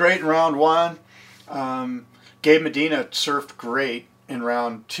surfed great in round one. Gabe Medina surfed great in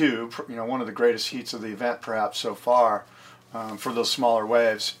round two. One of the greatest heats of the event, perhaps so far, for those smaller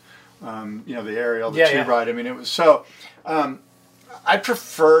waves. The aerial, the tube ride. I mean, it was so. I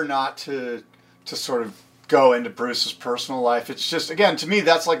prefer not to sort of go into Bruce's personal life. It's just, again, to me,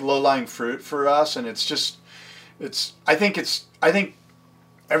 that's like low-lying fruit for us, and it's just, I think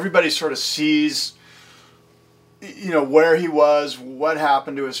everybody sort of sees, where he was, what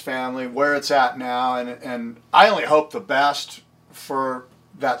happened to his family, where it's at now, and I only hope the best for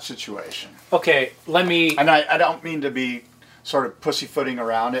that situation. Okay, And I don't mean to be sort of pussyfooting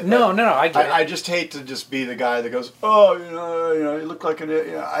around it. No, I get it. I just hate to just be the guy that goes, you look like an.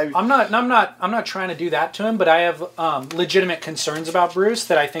 I'm not trying to do that to him, but I have legitimate concerns about Bruce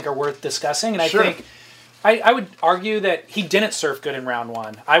that I think are worth discussing, and I think I would argue that he didn't surf good in round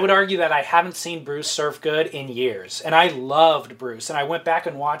one. I would argue that I haven't seen Bruce surf good in years, and I loved Bruce, and I went back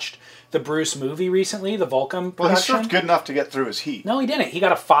and watched the Bruce movie recently, the Volcom production. Well, he surfed good enough to get through his heat. No, he didn't. He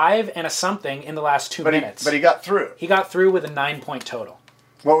got a 5 and a something in the last 2 minutes. But he got through. He got through with a 9-point total.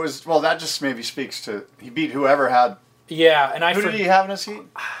 That just maybe speaks to, he beat whoever had. Yeah, and who did he have in his heat?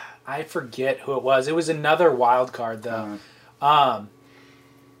 I forget who it was. It was another wild card though.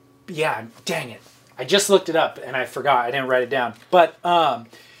 Yeah, dang it. I just looked it up and I forgot. I didn't write it down.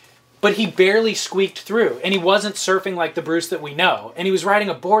 But he barely squeaked through, and he wasn't surfing like the Bruce that we know. And he was riding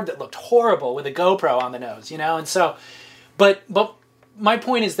a board that looked horrible with a GoPro on the nose, And so, but my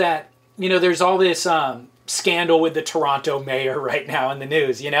point is that, there's all this scandal with the Toronto mayor right now in the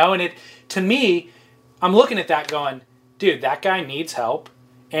news, And it, to me, I'm looking at that going, dude, that guy needs help.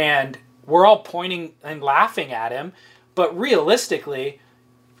 And we're all pointing and laughing at him. But realistically,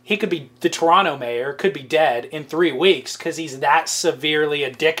 he could be the Toronto mayor, could be dead in 3 weeks because he's that severely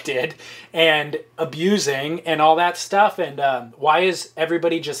addicted and abusing and all that stuff. And why is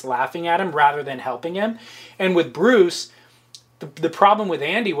everybody just laughing at him rather than helping him? And with Bruce, the problem with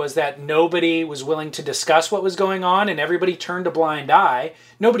Andy was that nobody was willing to discuss what was going on, and everybody turned a blind eye.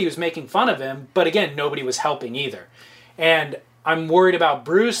 Nobody was making fun of him, but again, nobody was helping either. And I'm worried about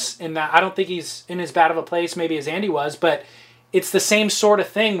Bruce in that I don't think he's in as bad of a place maybe as Andy was, but it's the same sort of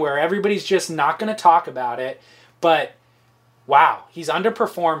thing where everybody's just not going to talk about it. But wow, he's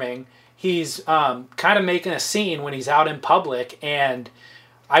underperforming. He's kind of making a scene when he's out in public, and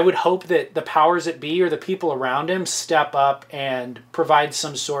I would hope that the powers that be or the people around him step up and provide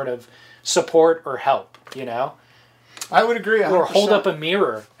some sort of support or help, you know? I would agree 100%. Or hold up a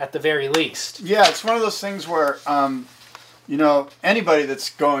mirror at the very least. Yeah, it's one of those things where, you know, anybody that's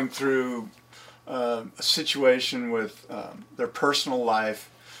going through a situation with their personal life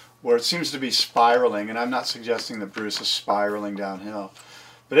where it seems to be spiraling, and I'm not suggesting that Bruce is spiraling downhill,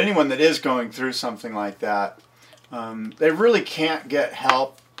 but anyone that is going through something like that, they really can't get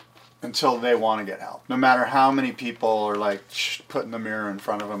help until they want to get help. No matter how many people are like putting the mirror in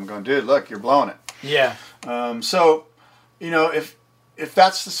front of them going, dude, look, you're blowing it. Yeah. So, you know, if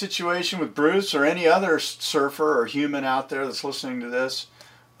that's the situation with Bruce or any other surfer or human out there that's listening to this,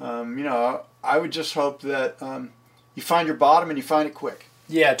 you know, I would just hope that you find your bottom and you find it quick.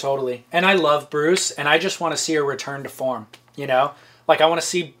 Yeah, totally. And I love Bruce, and I just want to see a return to form, you know? Like, I want to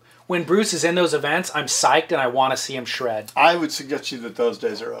see... When Bruce is in those events, I'm psyched and I want to see him shred. I would suggest you that those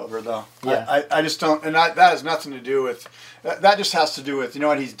days are over, though. Yeah. I just don't, and that has nothing to do with, that just has to do with, you know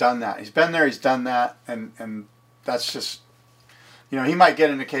what, he's done that. He's been there, he's done that, and that's just, you know, he might get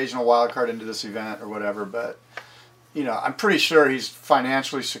an occasional wild card into this event or whatever, but, you know, I'm pretty sure he's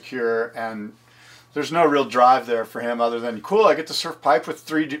financially secure, and there's no real drive there for him other than, cool, I get to surf pipe with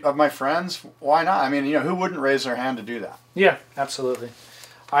 3 of my friends. Why not? I mean, you know, who wouldn't raise their hand to do that? Yeah, absolutely.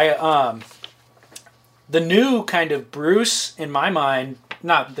 The new kind of Bruce, in my mind,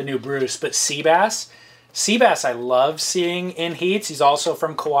 not the new Bruce, but Seabass. Seabass I love seeing in heats. He's also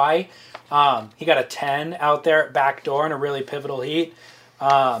from Kauai. He got a 10 out there at backdoor in a really pivotal heat.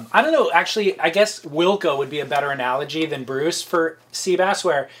 I don't know, actually, I guess Wilco would be a better analogy than Bruce for Seabass,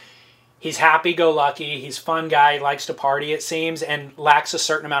 where he's happy-go-lucky, he's a fun guy, he likes to party, it seems, and lacks a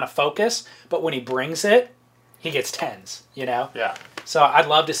certain amount of focus, but when he brings it, he gets 10s, you know? Yeah. So I'd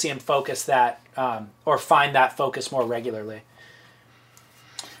love to see him focus that, or find that focus more regularly.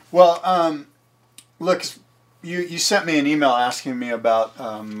 Well, look, you sent me an email asking me about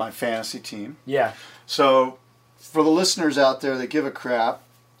my fantasy team. Yeah. So for the listeners out there that give a crap,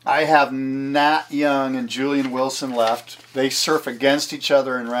 I have Nat Young and Julian Wilson left. They surf against each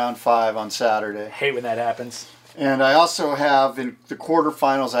other in round 5 on Saturday. I hate when that happens. And I also have, in the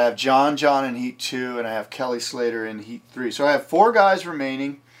quarterfinals, I have John in Heat 2, and I have Kelly Slater in Heat 3. So I have 4 guys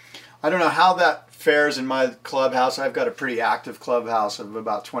remaining. I don't know how that fares in my clubhouse. I've got a pretty active clubhouse of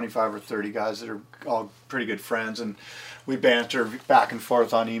about 25 or 30 guys that are all pretty good friends, and we banter back and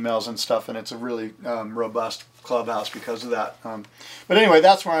forth on emails and stuff, and it's a really robust clubhouse because of that. But anyway,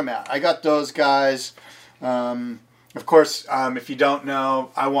 that's where I'm at. I got those guys. Of course, if you don't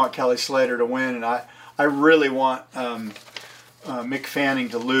know, I want Kelly Slater to win, and I really want Mick Fanning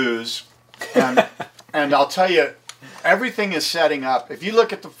to lose. And I'll tell you, everything is setting up. If you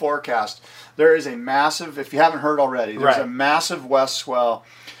look at the forecast, there is a massive, if you haven't heard already, there's a massive west swell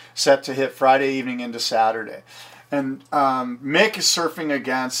set to hit Friday evening into Saturday. And Mick is surfing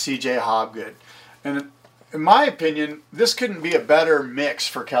against CJ Hobgood. And in my opinion, this couldn't be a better mix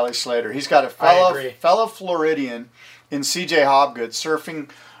for Kelly Slater. He's got a fellow Floridian in CJ Hobgood surfing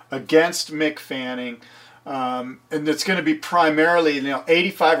against Mick Fanning, and it's going to be primarily,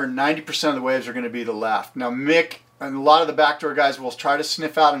 85 or 90% of the waves are going to be the left. Now Mick and a lot of the backdoor guys will try to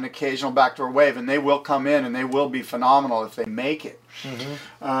sniff out an occasional backdoor wave, and they will come in and they will be phenomenal if they make it.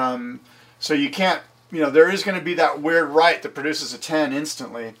 Mm-hmm. So you can't, there is going to be that weird right that produces a 10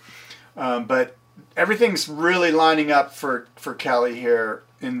 instantly, but everything's really lining up for Kelly here.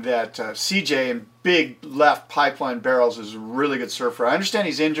 In that CJ in big left pipeline barrels is a really good surfer. I understand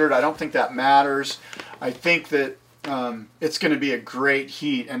he's injured. I don't think that matters. I think that it's going to be a great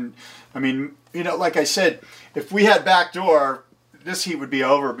heat. And, I mean, like I said, if we had backdoor, this heat would be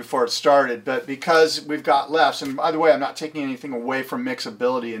over before it started. But because we've got lefts, and by the way, I'm not taking anything away from Mick's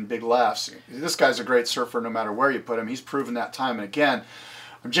ability in big lefts. This guy's a great surfer no matter where you put him. He's proven that time and again.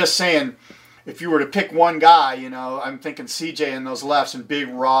 I'm just saying, if you were to pick one guy, I'm thinking CJ in those lefts and big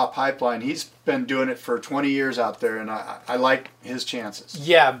raw pipeline. He's been doing it for 20 years out there, and I like his chances.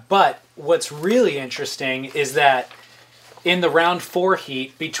 Yeah, but what's really interesting is that in the round 4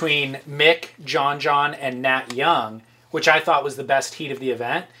 heat between Mick, John, and Nat Young, which I thought was the best heat of the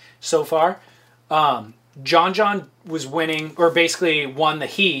event so far. John was winning, or basically won the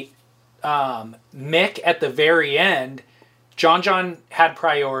heat. Mick at the very end, John had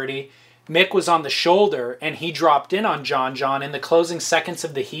priority. Mick was on the shoulder, and he dropped in on John in the closing seconds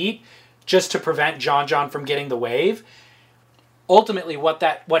of the heat just to prevent John from getting the wave. Ultimately, what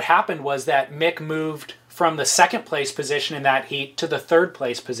happened was that Mick moved from the second place position in that heat to the third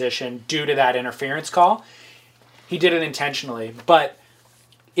place position due to that interference call. He did it intentionally, but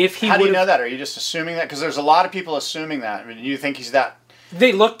if he How do you know that? Are you just assuming that? Because there's a lot of people assuming that. I mean, you think he's that...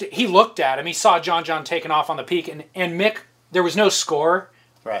 He looked at him. He saw John taking off on the peak, and Mick, there was no score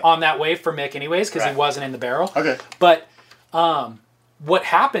on that wave for Mick anyways, because he wasn't in the barrel. Okay. But what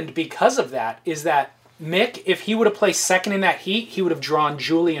happened because of that is that Mick, if he would have placed second in that heat, he would have drawn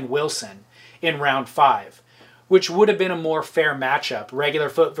Julian Wilson in round 5, which would have been a more fair matchup, regular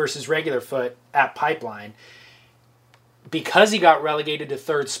foot versus regular foot at Pipeline. Because he got relegated to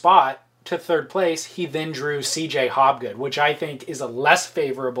third place, he then drew CJ Hobgood, which I think is a less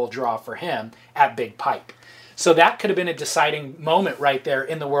favorable draw for him at Big Pipe. So that could have been a deciding moment right there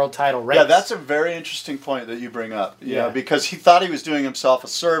in the world title race. Yeah, that's a very interesting point that you bring up. Yeah, because he thought he was doing himself a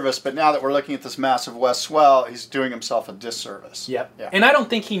service, but now that we're looking at this massive west swell, he's doing himself a disservice. Yep. Yeah. And I don't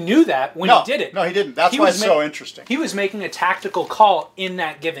think he knew that when he did it. No, he didn't. That's why it's so interesting. He was making a tactical call in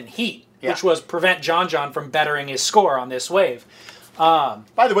that given heat, which was prevent John from bettering his score on this wave.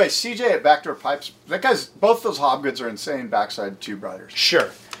 By the way, CJ at Backdoor Pipes, both those Hobgoods are insane backside tube riders. Sure.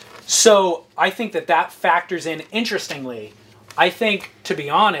 So I think that factors in. Interestingly, I think, to be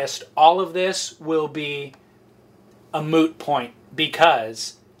honest, all of this will be a moot point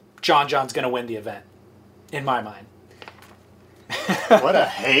because John's going to win the event, in my mind. What a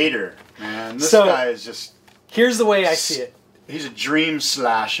hater, man. This guy is just... Here's the way I see it. He's a dream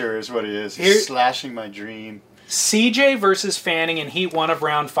slasher is what he is. He's slashing my dream. CJ versus Fanning in Heat 1 of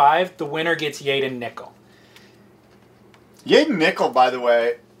Round 5, the winner gets Yaden Nickel. Yaden Nickel, by the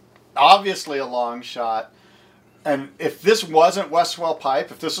way, obviously a long shot. And if this wasn't Westwell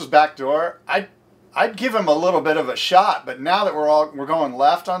Pipe, if this was backdoor, I'd give him a little bit of a shot. But now that we're going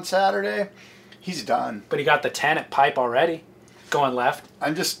left on Saturday, he's done. But he got the 10 at Pipe already, going left.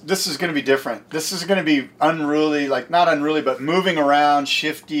 This is going to be different. This is going to be unruly, not unruly, but moving around,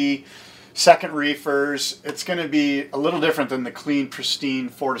 shifty, second reefers. It's going to be a little different than the clean, pristine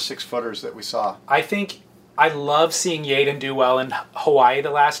 4 to 6 footers that we saw. I love seeing Yaden do well in Hawaii the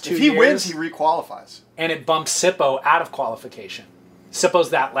last 2 years. If he wins, he requalifies. And it bumps Sippo out of qualification. Sippo's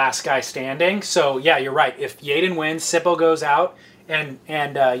that last guy standing. So, yeah, you're right. If Yaden wins, Sippo goes out and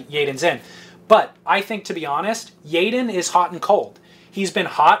Yaden's in. But I think, to be honest, Yaden is hot and cold. He's been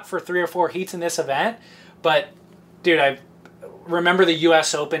hot for 3 or 4 heats in this event. But, dude, I remember the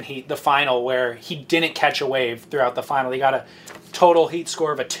U.S. Open heat, the final, where he didn't catch a wave throughout the final. He got a total heat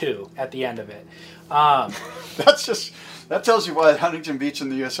score of a 2 at the end of it. That tells you why Huntington Beach in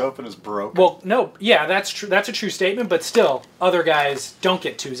the U.S. Open is broken. Well, no, yeah, that's true. That's a true statement, but still, other guys don't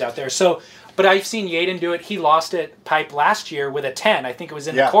get 2s out there. So, but I've seen Yaden do it. He lost at Pipe last year with a 10. I think it was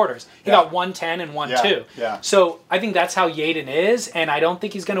in the quarters. He got 1-10 and 1-2. Yeah. So I think that's how Yaden is, and I don't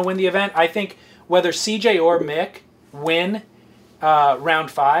think he's going to win the event. I think whether CJ or Mick win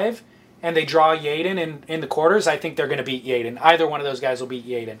round 5 and they draw Yaden in the quarters, I think they're going to beat Yaden. Either one of those guys will beat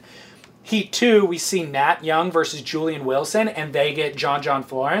Yaden. Heat 2, we see Nat Young versus Julian Wilson, and they get John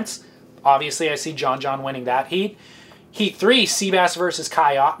Florence. Obviously, I see John winning that heat. Heat 3, Seabass versus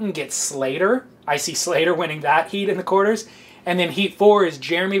Kai Otten gets Slater. I see Slater winning that heat in the quarters. And then Heat 4 is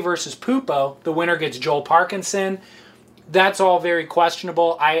Jeremy versus Pupo. The winner gets Joel Parkinson. That's all very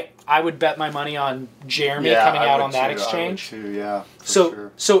questionable. I would bet my money on Jeremy coming out on that exchange. I would too, yeah.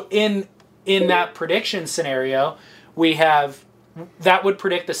 So in that prediction scenario, we have... That would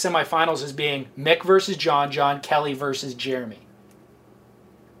predict the semifinals as being Mick versus John, Kelly versus Jeremy.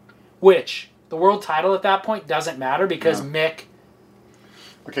 Which, the world title at that point doesn't matter because Mick...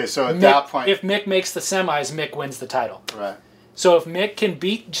 Okay, so at that point... If Mick makes the semis, Mick wins the title. Right. So if Mick can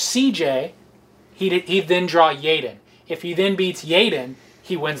beat CJ, he'd then draw Yaden. If he then beats Yaden,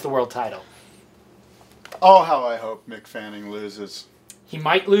 he wins the world title. Oh, how I hope Mick Fanning loses. He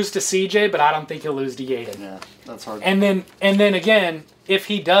might lose to CJ, but I don't think he'll lose to Yaden. Yeah, that's hard. And then again, if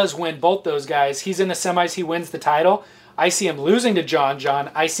he does win both those guys, he's in the semis, he wins the title. I see him losing to John.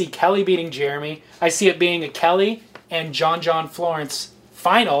 I see Kelly beating Jeremy. I see it being a Kelly and John Florence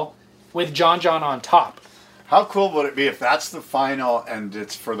final with John on top. How cool would it be if that's the final and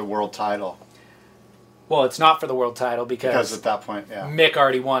it's for the world title? Well, it's not for the world title because at that point, Mick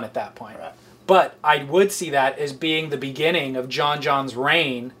already won at that point. Right. But I would see that as being the beginning of John John's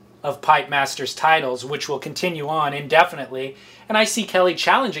reign of Pipe Masters titles, which will continue on indefinitely. And I see Kelly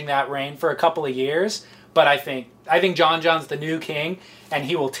challenging that reign for a couple of years. But I think John John's the new king, and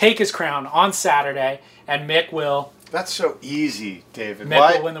he will take his crown on Saturday, and Mick will. That's so easy, David.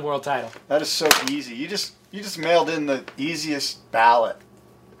 Mick will win the world title. That is so easy. You just mailed in the easiest ballot.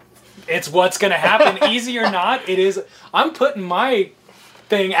 It's what's going to happen, easy or not. It is. I'm putting my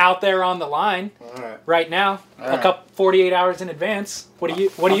thing out there on the line right now, a couple 48 hours in advance. What do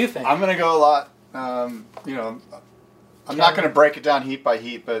you think? I'm going to go a lot. I'm not going to break it down heat by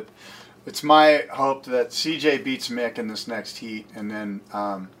heat, but it's my hope that CJ beats Mick in this next heat, and then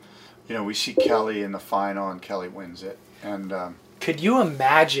we see Kelly in the final, and Kelly wins it. And could you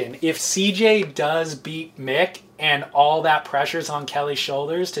imagine if CJ does beat Mick and all that pressure's on Kelly's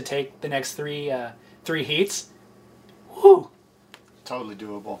shoulders to take the next three heats? Woo! Totally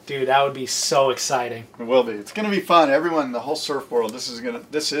doable. Dude, that would be so exciting. It will be. It's going to be fun. Everyone, the whole surf world, this is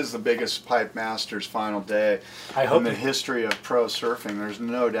the biggest Pipe Masters final day in the history of pro surfing. There's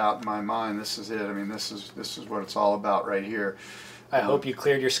no doubt in my mind. This is it. I mean, this is what it's all about right here. I hope you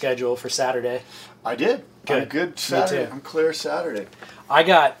cleared your schedule for Saturday. I did. Good. I'm good Saturday. Me too. I'm clear Saturday. I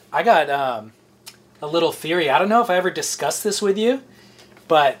got a little theory. I don't know if I ever discussed this with you,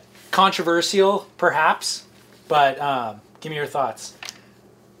 but controversial perhaps. But give me your thoughts.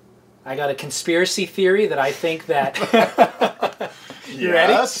 I got a conspiracy theory that I think that... You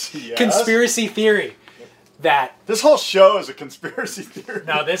ready? Yes. Conspiracy theory that... This whole show is a conspiracy theory.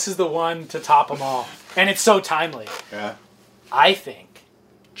 No, this is the one to top them all. And it's so timely. Yeah. I think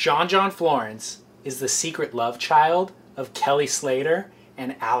John Florence is the secret love child of Kelly Slater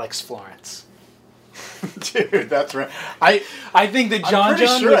and Alex Florence. Dude, that's right. I think that I'm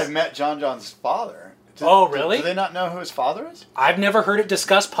pretty sure I've met John John's father. Oh, really? Do they not know who his father is? I've never heard it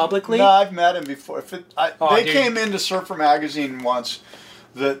discussed publicly. No, I've met him before. They came into Surfer Magazine once.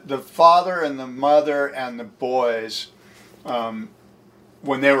 The father and the mother and the boys,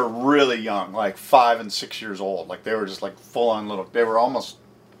 when they were really young, like 5 and 6 years old, like they were just like full on little. They were almost,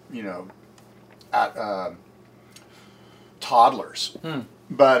 toddlers.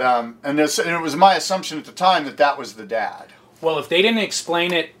 But and it was my assumption at the time that was the dad. Well, if they didn't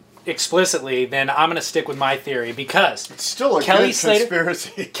explain it explicitly, then I'm going to stick with my theory because it's still a good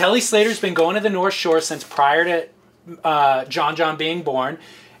conspiracy. Kelly Slater's been going to the North Shore since prior to John being born.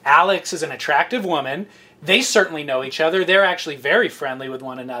 Alex is an attractive woman. They certainly know each other. They're actually very friendly with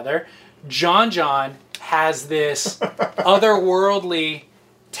one another. John has this otherworldly,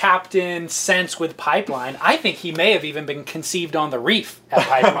 tapped-in sense with Pipeline. I think he may have even been conceived on the reef at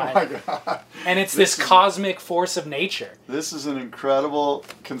Pipeline. Oh my God. And it's this cosmic force of nature. This is an incredible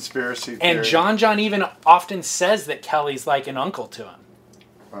conspiracy theory. And John even often says that Kelly's like an uncle to him.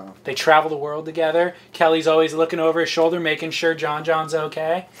 Wow. They travel the world together. Kelly's always looking over his shoulder, making sure John's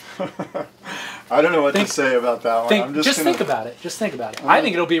okay. I don't know what to say about that one. Think about it. Just think about it. I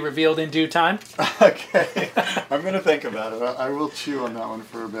think it'll be revealed in due time. Okay. I'm going to think about it. I will chew on that one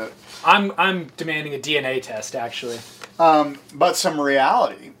for a bit. I'm demanding a DNA test, actually. But some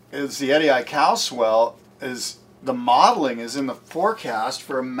reality is the Eddie Aikau swell the modeling is in the forecast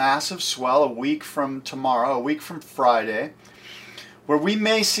for a massive swell a week from tomorrow, a week from Friday, where we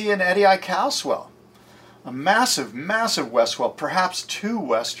may see an Eddie Aikau swell. A massive, massive west swell, perhaps too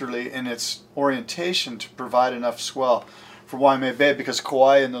westerly in its orientation to provide enough swell for Waimea Bay, because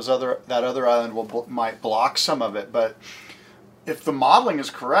Kauai and that other island might block some of it. But if the modeling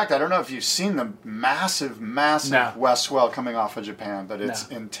is correct, I don't know if you've seen the massive west swell coming off of Japan, but it's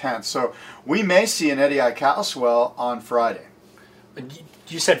intense. So we may see an Eddie Aikau swell on Friday.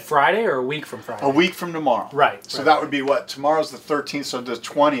 You said Friday or a week from Friday? A week from tomorrow. Right. So that would be what? Tomorrow's the 13th, so the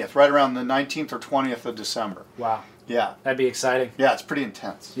 20th, right around the 19th or 20th of December. Wow. Yeah. That'd be exciting. Yeah, it's pretty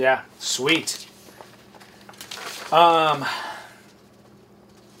intense. Yeah. Sweet.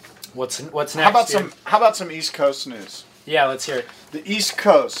 What's next? How about some East Coast news? Yeah, let's hear it. The East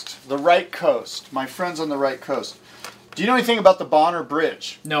Coast, the right coast, my friends on the right coast. Do you know anything about the Bonner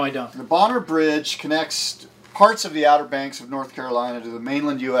Bridge? No, I don't. The Bonner Bridge connects parts of the Outer Banks of North Carolina to the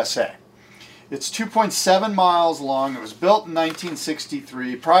mainland USA. It's 2.7 miles long. It was built in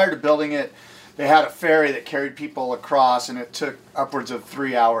 1963. Prior to building it, they had a ferry that carried people across, and it took upwards of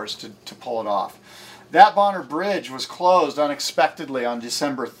 3 hours to pull it off. That Bonner Bridge was closed unexpectedly on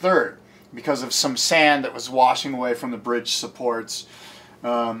December 3rd because of some sand that was washing away from the bridge supports.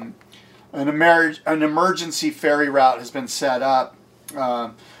 An emergency ferry route has been set up.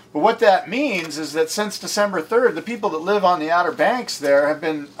 But what that means is that since December 3rd, the people that live on the Outer Banks there have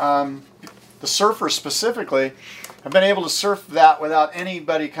been, the surfers specifically, have been able to surf that without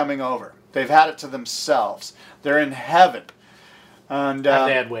anybody coming over. They've had it to themselves. They're in heaven. And Have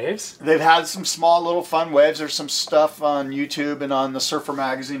they had waves? they've had some small little fun waves. There's some stuff on YouTube and on the Surfer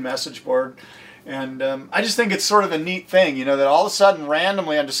Magazine message board. And I just think it's sort of a neat thing, you know, that all of a sudden,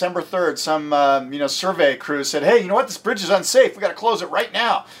 randomly on December 3rd, some, survey crew said, hey, you know what, this bridge is unsafe. We got to close it right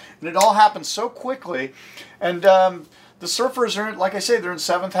now. And it all happened so quickly. And the surfers are, like I say, they're in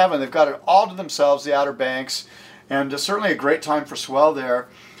seventh heaven. They've got it all to themselves, the Outer Banks. And certainly a great time for swell there.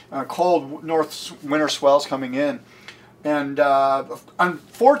 Cold north winter swells coming in. And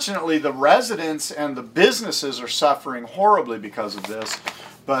unfortunately, the residents and the businesses are suffering horribly because of this.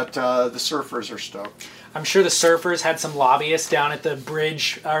 But the surfers are stoked. I'm sure the surfers had some lobbyists down at the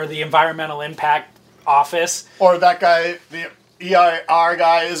bridge or the environmental impact office. Or that guy, the EIR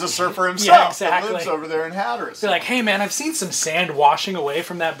guy, is a surfer himself. Yeah, exactly. That lives over there in Hatteras. They're like, hey man, I've seen some sand washing away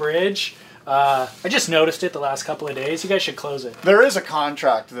from that bridge. I just noticed it the last couple of days. You guys should close it. There is a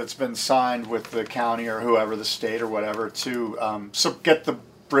contract that's been signed with the county or whoever, the state or whatever, to get the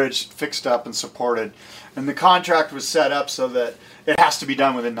bridge fixed up and supported. And the contract was set up so that it has to be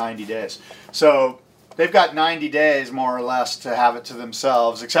done within 90 days. So they've got 90 days, more or less, to have it to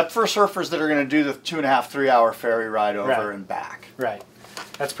themselves, except for surfers that are going to do the 2.5, 3 hour ferry ride over and back. Right.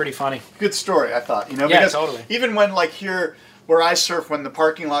 That's pretty funny. Good story, I thought. You know, Yeah, because totally. even when, like, here where I surf, when the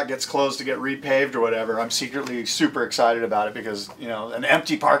parking lot gets closed to get repaved or whatever, I'm secretly super excited about it because, you know, an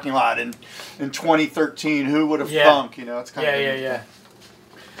empty parking lot in 2013, who would have thunk? You know, it's kind of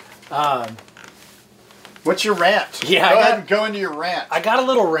what's your rant? Yeah, go ahead and go into your rant. I got a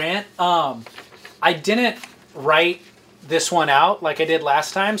little rant. I didn't write this one out like I did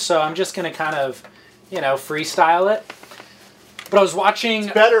last time, so I'm just going to kind of, freestyle it. But I was watching...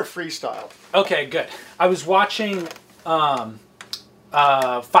 It's better freestyle. Okay, good. I was watching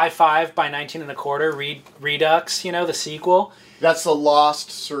 5.5 by 19 1/4 Redux, the sequel. That's the Lost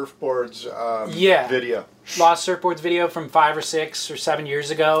Surfboards video. Lost Surfboards video from 5 or 6 or 7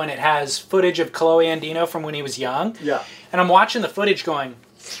 years ago, and it has footage of Chloe Andino from when he was young. Yeah. And I'm watching the footage going,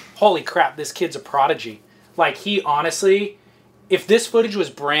 holy crap, this kid's a prodigy. Like, he honestly, if this footage was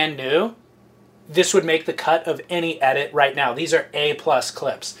brand new, this would make the cut of any edit right now. These are A+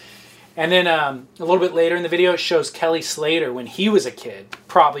 clips. And then a little bit later in the video, it shows Kelly Slater when he was a kid,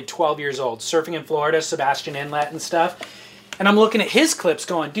 probably 12 years old, surfing in Florida, Sebastian Inlet and stuff. And I'm looking at his clips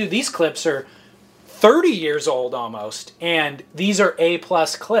going, dude, these clips are 30 years old almost. And these are A+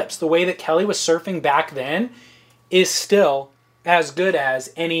 clips. The way that Kelly was surfing back then is still as good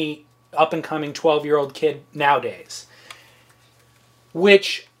as any up-and-coming 12-year-old kid nowadays.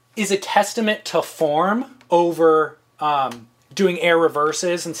 Which is a testament to form over doing air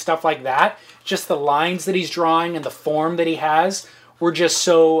reverses and stuff like that. Just the lines that he's drawing and the form that he has were just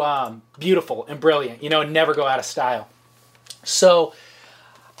so beautiful and brilliant, and never go out of style. So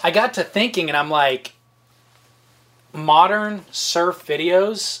I got to thinking, and I'm like, modern surf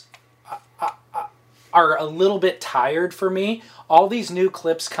videos are a little bit tired for me. All these new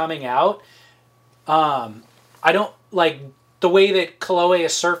clips coming out, I don't like the way that Kolohe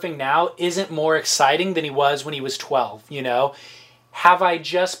is surfing now isn't more exciting than he was when he was 12, Have I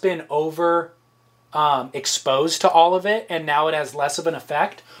just been exposed to all of it and now it has less of an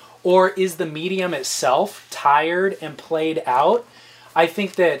effect? Or is the medium itself tired and played out? I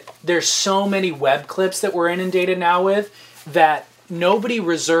think that there's so many web clips that we're inundated now with that nobody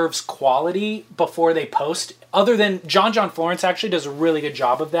reserves quality before they post. Other than John Florence actually does a really good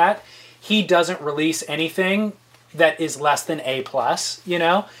job of that. He doesn't release anything that is less than A+,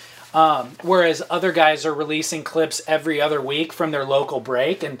 whereas other guys are releasing clips every other week from their local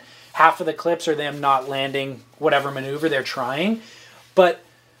break, and half of the clips are them not landing whatever maneuver they're trying. But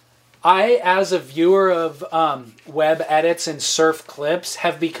I, as a viewer of web edits and surf clips,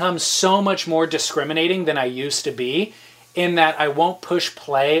 have become so much more discriminating than I used to be, in that I won't push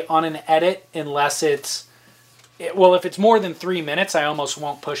play on an edit unless if it's more than 3 minutes, I almost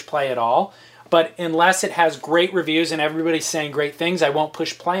won't push play at all. But unless it has great reviews and everybody's saying great things, I won't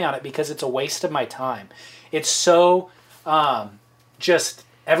push play on it because it's a waste of my time. It's so just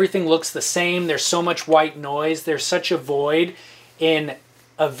everything looks the same. There's so much white noise. There's such a void in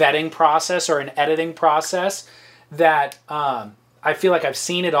a vetting process or an editing process that I feel like I've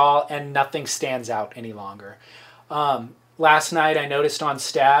seen it all and nothing stands out any longer. Last night I noticed on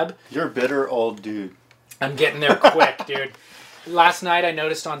Stab. You're a bitter old dude. I'm getting there quick, dude. Last night I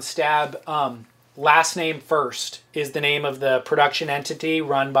noticed on Stab, Last Name First is the name of the production entity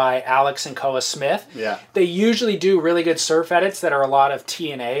run by Alex and Koa Smith. Yeah. They usually do really good surf edits that are a lot of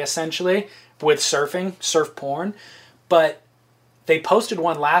TNA essentially with surfing, surf porn. But they posted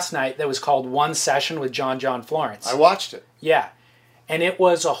one last night that was called One Session with John Florence. I watched it. Yeah. and it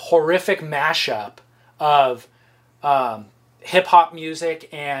was a horrific mashup of hip-hop music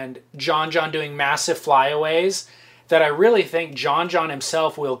and John doing massive flyaways that I really think John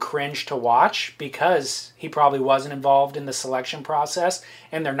himself will cringe to watch because he probably wasn't involved in the selection process,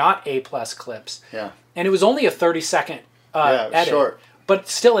 and they're not A-plus clips. Yeah. And it was only a 30-second edit. Short. But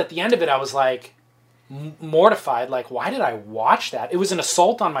still, at the end of it, I was like mortified. Like, why did I watch that? It was an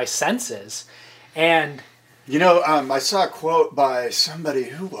assault on my senses. And you know, I saw a quote by somebody.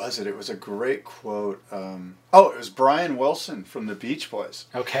 Who was it? It was a great quote. It was Brian Wilson from the Beach Boys.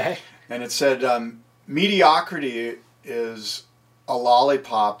 Okay. And it said, mediocrity is a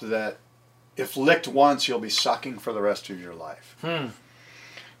lollipop that if licked once, you'll be sucking for the rest of your life.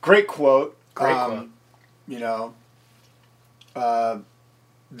 Great quote. Great quote. You know,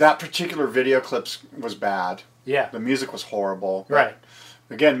 that particular video clip was bad. Yeah. The music was horrible. Right.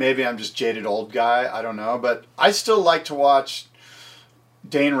 Again, maybe I'm just jaded old guy. I don't know. But I still like to watch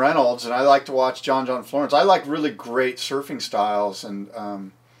Dane Reynolds, and I like to watch John Florence. I like really great surfing styles. And,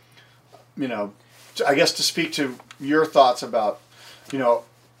 you know, I guess to speak to your thoughts about, you know,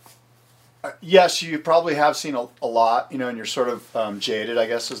 yes, you probably have seen a lot, you know, and you're sort of jaded, I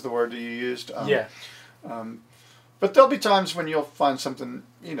guess is the word that you used. Yeah. But there'll be times when you'll find something,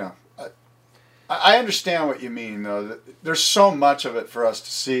 you know. I understand what you mean, though. That there's so much of it for us to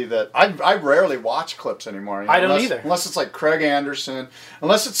see that I rarely watch clips anymore. You know, I don't either. Unless it's like Craig Anderson.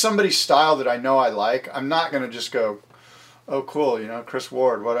 Unless it's somebody's style that I know I like, I'm not going to just go, oh, cool, you know, Chris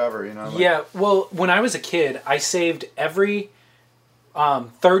Ward, whatever, you know. Like, yeah, well, when I was a kid, I saved every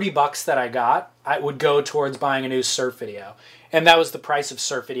 $30 that I got, I would go towards buying a new surf video. And that was the price of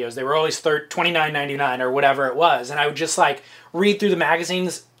surf videos. They were always $29.99 or whatever it was. And I would just like read through the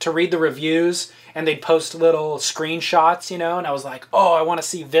magazines to read the reviews, and they'd post little screenshots, you know, and I was like, oh, I want to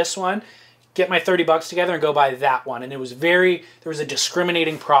see this one. Get my $30 together and go buy that one. And it was there was a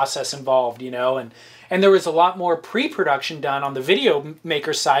discriminating process involved, you know, and there was a lot more pre-production done on the video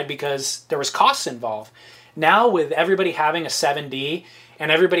maker side because there was costs involved. Now with everybody having a 7D and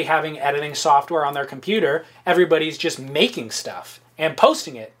everybody having editing software on their computer, everybody's just making stuff and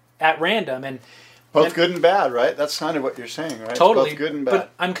posting it at random. And both good and bad, right? That's kind of what you're saying, right? Totally. It's both good and bad.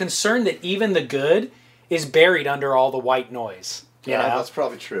 But I'm concerned that even the good is buried under all the white noise. You know? That's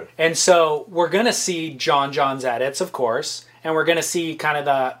probably true. And so we're going to see John's edits, of course, and we're going to see kind of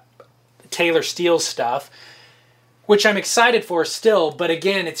the Taylor Steele stuff, which I'm excited for still. But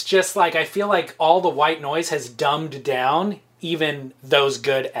again, it's just like I feel like all the white noise has dumbed down even those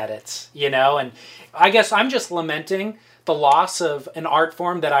good edits, you know? And I guess I'm just lamenting the loss of an art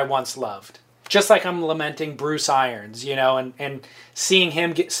form that I once loved. Just like I'm lamenting Bruce Irons, you know, and seeing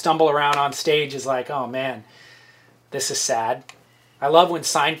him stumble around on stage is like, oh man, this is sad. I love when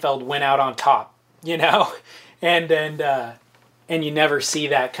Seinfeld went out on top, you know, and you never see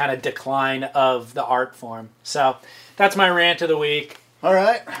that kind of decline of the art form. So that's my rant of the week. All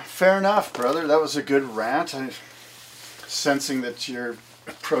right, fair enough, brother. That was a good rant. I'm sensing that you're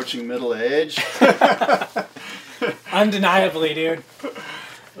approaching middle age. Undeniably, dude.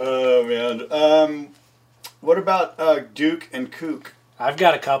 Oh, man. What about Duke and Kook? I've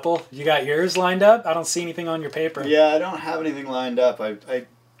got a couple. You got yours lined up? I don't see anything on your paper. Yeah, I don't have anything lined up. I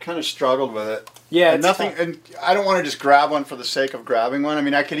kind of struggled with it. Yeah, and nothing. tough. And I don't want to just grab one for the sake of grabbing one. I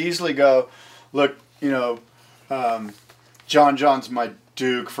mean, I could easily go, look, you know, John's my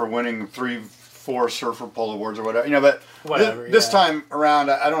Duke for winning 3-4 Surfer Poll Awards or whatever. You know, but whatever, this time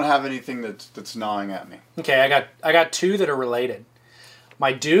around, I don't have anything that's gnawing at me. Okay, I got two that are related.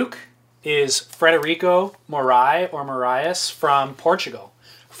 My Duke is Frederico Moraes from Portugal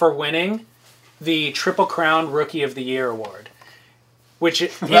for winning the Triple Crown Rookie of the Year award.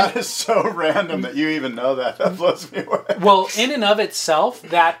 That is so random that you even know that. That blows me away. Well, in and of itself,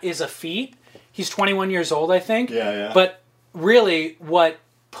 that is a feat. He's 21 years old, I think. Yeah. But really, what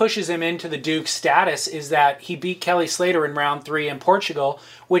pushes him into the Duke status is that he beat Kelly Slater in round 3 in Portugal,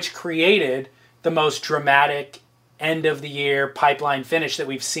 which created the most dramatic end-of-the-year pipeline finish that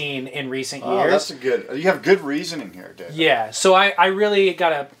we've seen in recent years. Oh, that's you have good reasoning here, Dave. Yeah, so I really got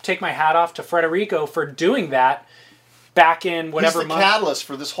to take my hat off to Frederico for doing that back in whatever month. He's the month. catalyst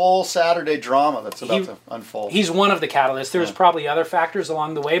for this whole Saturday drama that's about to unfold. He's one of the catalysts. There's probably other factors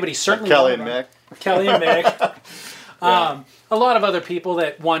along the way, but he's certainly Kelly and Mick. Kelly and Mick. A lot of other people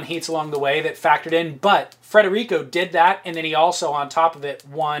that won heats along the way that factored in, but Frederico did that, and then he also, on top of it,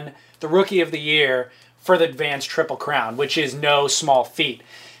 won the Rookie of the Year for the Advanced Triple Crown, which is no small feat.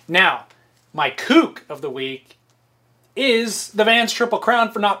 Now, my kook of the week is the Vans Triple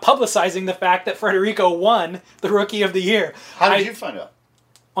Crown for not publicizing the fact that Frederico won the Rookie of the Year. How did you find out?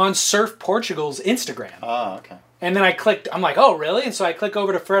 On Surf Portugal's Instagram. Oh, okay. And then I'm like, oh, really? And so I click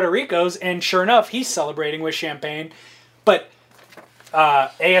over to Frederico's, and sure enough, he's celebrating with champagne. But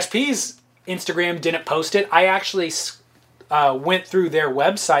ASP's Instagram didn't post it. I actually went through their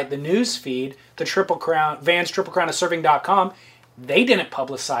website, the news feed, the Triple Crown, Vans Triple Crown of Surfing.com. They didn't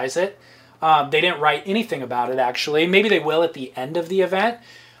publicize it. They didn't write anything about it, actually. Maybe they will at the end of the event.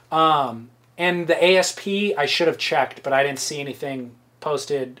 And the ASP, I should have checked, but I didn't see anything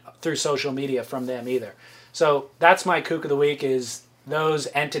posted through social media from them either. So that's my kook of the week, is those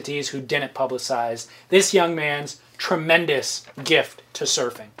entities who didn't publicize this young man's tremendous gift to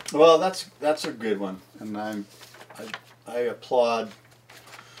surfing. Well, that's a good one, and I applaud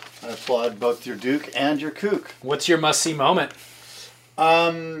both your Duke and your kook. What's your must-see moment?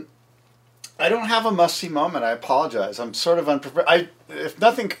 I don't have a must-see moment. I apologize. I'm sort of unprepared. If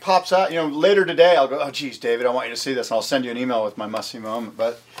nothing pops out, later today I'll go, oh, geez, David, I want you to see this, and I'll send you an email with my must-see moment.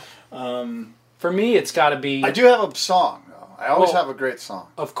 But for me, it's got to be... I do have a song, though. I always have a great song.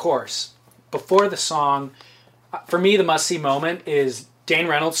 Of course. Before the song, for me, the must-see moment is Dane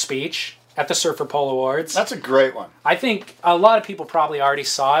Reynolds' speech at the Surfer Pole Awards. That's a great one. I think a lot of people probably already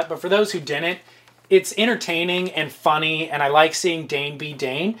saw it, but for those who didn't, it's entertaining and funny, and I like seeing Dane be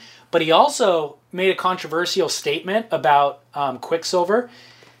Dane. But he also made a controversial statement about Quicksilver.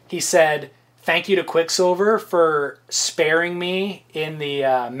 He said, thank you to Quicksilver for sparing me in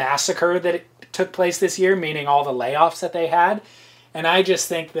the massacre that took place this year, meaning all the layoffs that they had. And I just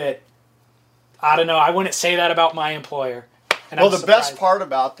think that, I don't know, I wouldn't say that about my employer. And well, the best part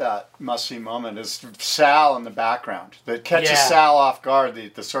about that must-see moment is Sal in the background. That catches Sal off guard,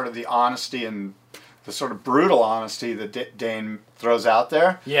 the sort of the honesty and the sort of brutal honesty that Dane throws out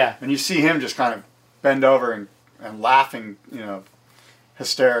there. Yeah. And you see him just kind of bend over and laughing,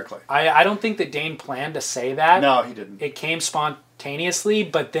 hysterically. I don't think that Dane planned to say that. No, he didn't. It came spontaneously,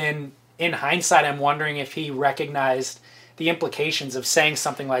 but then in hindsight, I'm wondering if he recognized the implications of saying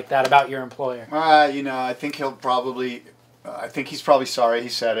something like that about your employer. I think he'll probably... I think he's probably sorry he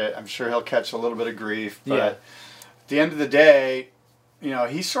said it. I'm sure he'll catch a little bit of grief. But at the end of the day,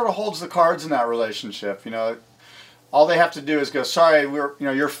 he sort of holds the cards in that relationship. All they have to do is go, sorry,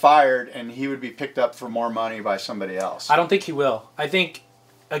 you're fired, and he would be picked up for more money by somebody else. I don't think he will. I think,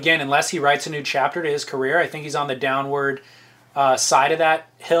 again, unless he writes a new chapter to his career, I think he's on the downward side of that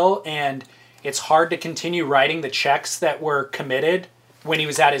hill, and it's hard to continue writing the checks that were committed when he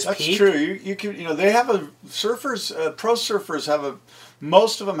was at his peak. That's true. You can, they have surfers, pro surfers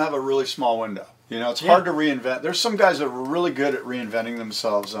most of them have a really small window. It's hard to reinvent. There's some guys that are really good at reinventing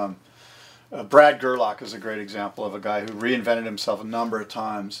themselves. Brad Gerlach is a great example of a guy who reinvented himself a number of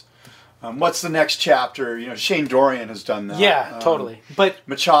times. What's the next chapter? Shane Dorian has done that. Yeah, totally. But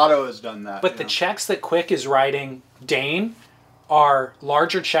Machado has done that. But the checks that Quick is writing Dane are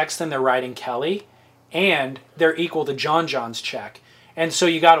larger checks than they're writing Kelly, and they're equal to John's check. And so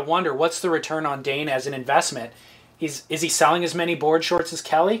you got to wonder, what's the return on Dane as an investment? Is he selling as many board shorts as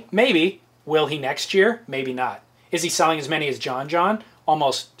Kelly? Maybe. Will he next year? Maybe not. Is he selling as many as John?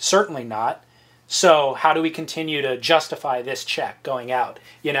 Almost certainly not. So how do we continue to justify this check going out?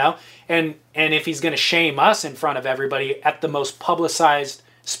 And if he's going to shame us in front of everybody at the most publicized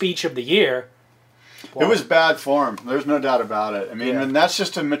speech of the year, well, it was bad form. There's no doubt about it. I mean, and that's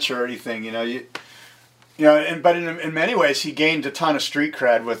just a maturity thing. But in many ways, he gained a ton of street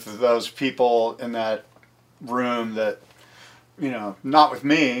cred with those people in that room that, not with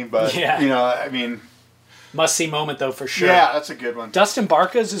me, but, I mean... Must-see moment, though, for sure. Yeah, that's a good one. Dustin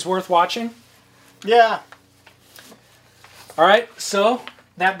Barkas is worth watching? Yeah. All right, so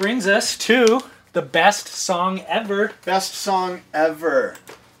that brings us to the best song ever. Best song ever.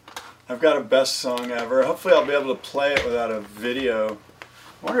 I've got a best song ever. Hopefully I'll be able to play it without a video.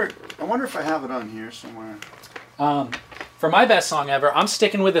 I wonder if I have it on here somewhere. For my best song ever, I'm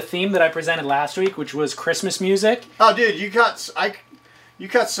sticking with the theme that I presented last week, which was Christmas music. Oh, dude, you got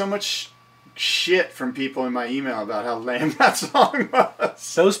so much shit from people in my email about how lame that song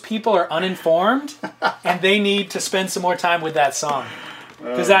was. Those people are uninformed, and they need to spend some more time with that song.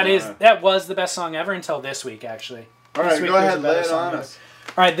 Because that was the best song ever until this week, actually. All right, go ahead, lay it on us.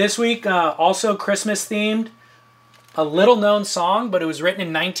 All right, this week, also Christmas themed. A little known song, but it was written in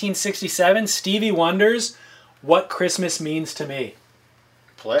 1967. Stevie Wonder's What Christmas Means to Me.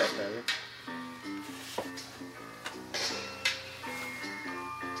 Play it, baby.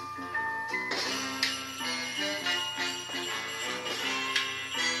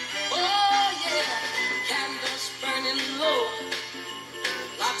 Oh yeah, candles burning low,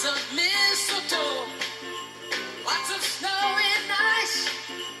 lots of mistletoe, lots of snow and ice,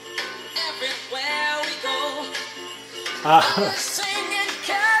 everywhere we go.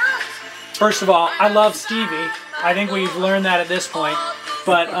 First of all, I love Stevie. I think we've learned that at this point.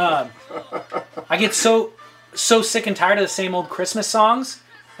 But I get so sick and tired of the same old Christmas songs,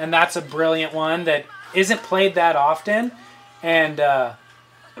 and that's a brilliant one that isn't played that often. And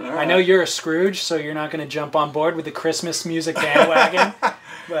I know you're a Scrooge, so you're not going to jump on board with the Christmas music bandwagon.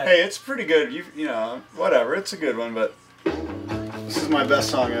 But Hey, it's pretty good. You know, whatever. It's a good one, but this is my best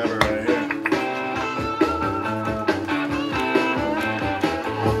song ever right here.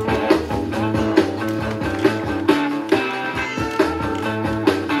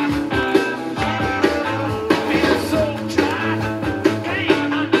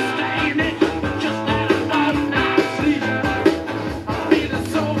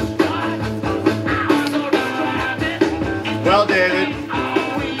 Well, David,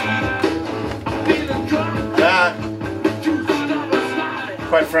 that,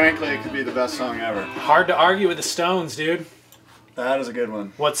 quite frankly, it could be the best song ever. hard to argue with the Stones, dude. That is a good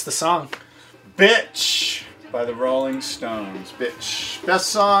one. What's the song? Bitch by the Rolling Stones. Bitch. Best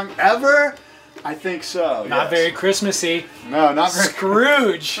song ever? I think so. Not yes. very Christmassy. No, not very.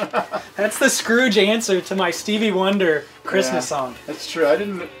 Scrooge. That's the Scrooge answer to my Stevie Wonder Christmas Yeah, song. That's true. I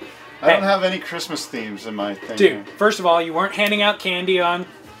don't have any Christmas themes in my thing. Dude, first of all, you weren't handing out candy on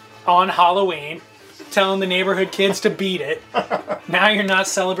Halloween, telling the neighborhood kids to beat it. Now you're not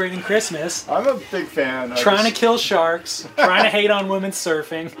celebrating Christmas. I'm a big fan. Trying to kill sharks, trying to hate on women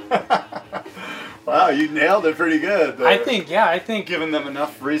surfing. Wow, you nailed it pretty good. I think Giving them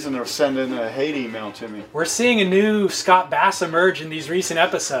enough reason to send in a hate email to me. we're seeing a new Scott Bass emerge in these recent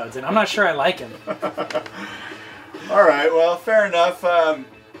episodes, and I'm not sure I like him. All right, well, fair enough.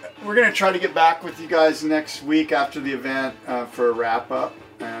 We're going to try to get back with you guys next week after the event for a wrap-up.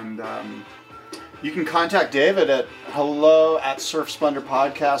 And you can contact David at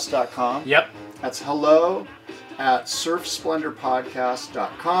hello@surfsplendorpodcast.com. Yep. That's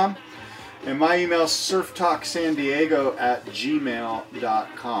hello@surfsplendorpodcast.com. And my email is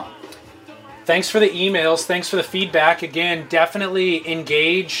surftalksandiego@gmail.com. Thanks for the emails. Thanks for the feedback. Again, definitely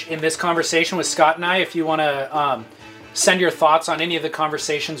engage in this conversation with Scott and I. If you want to send your thoughts on any of the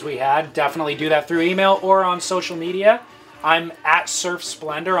conversations we had, definitely do that through email or on social media. I'm at Surf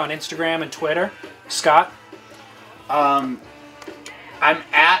Splendor on Instagram and Twitter. Scott? I'm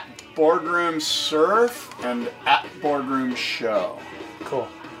at Boardroom Surf and at Boardroom Show. Cool.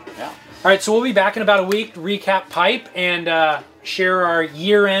 Yeah. All right, so we'll be back in about a week to recap Pipe and share our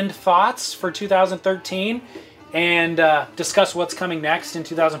year-end thoughts for 2013 and discuss what's coming next in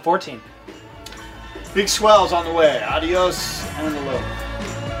 2014. Big swells on the way. Adios and hello.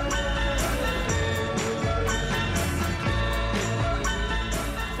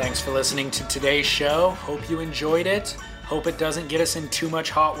 Thanks for listening to today's show. Hope you enjoyed it. Hope it doesn't get us in too much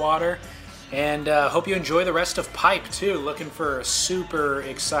hot water. And hope you enjoy the rest of Pipe, too. Looking for a super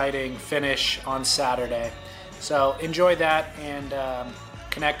exciting finish on Saturday. So enjoy that and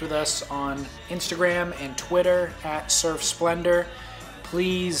connect with us on Instagram and Twitter at Surf Splendor.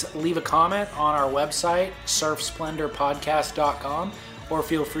 Please leave a comment on our website, surfsplendorpodcast.com, or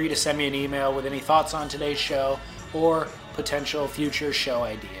feel free to send me an email with any thoughts on today's show or potential future show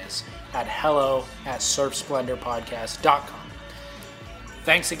ideas at hello@surfsplendorpodcast.com.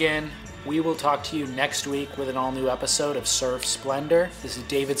 Thanks again. We will talk to you next week with an all-new episode of Surf Splendor. This is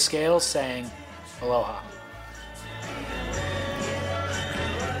David Scales saying aloha.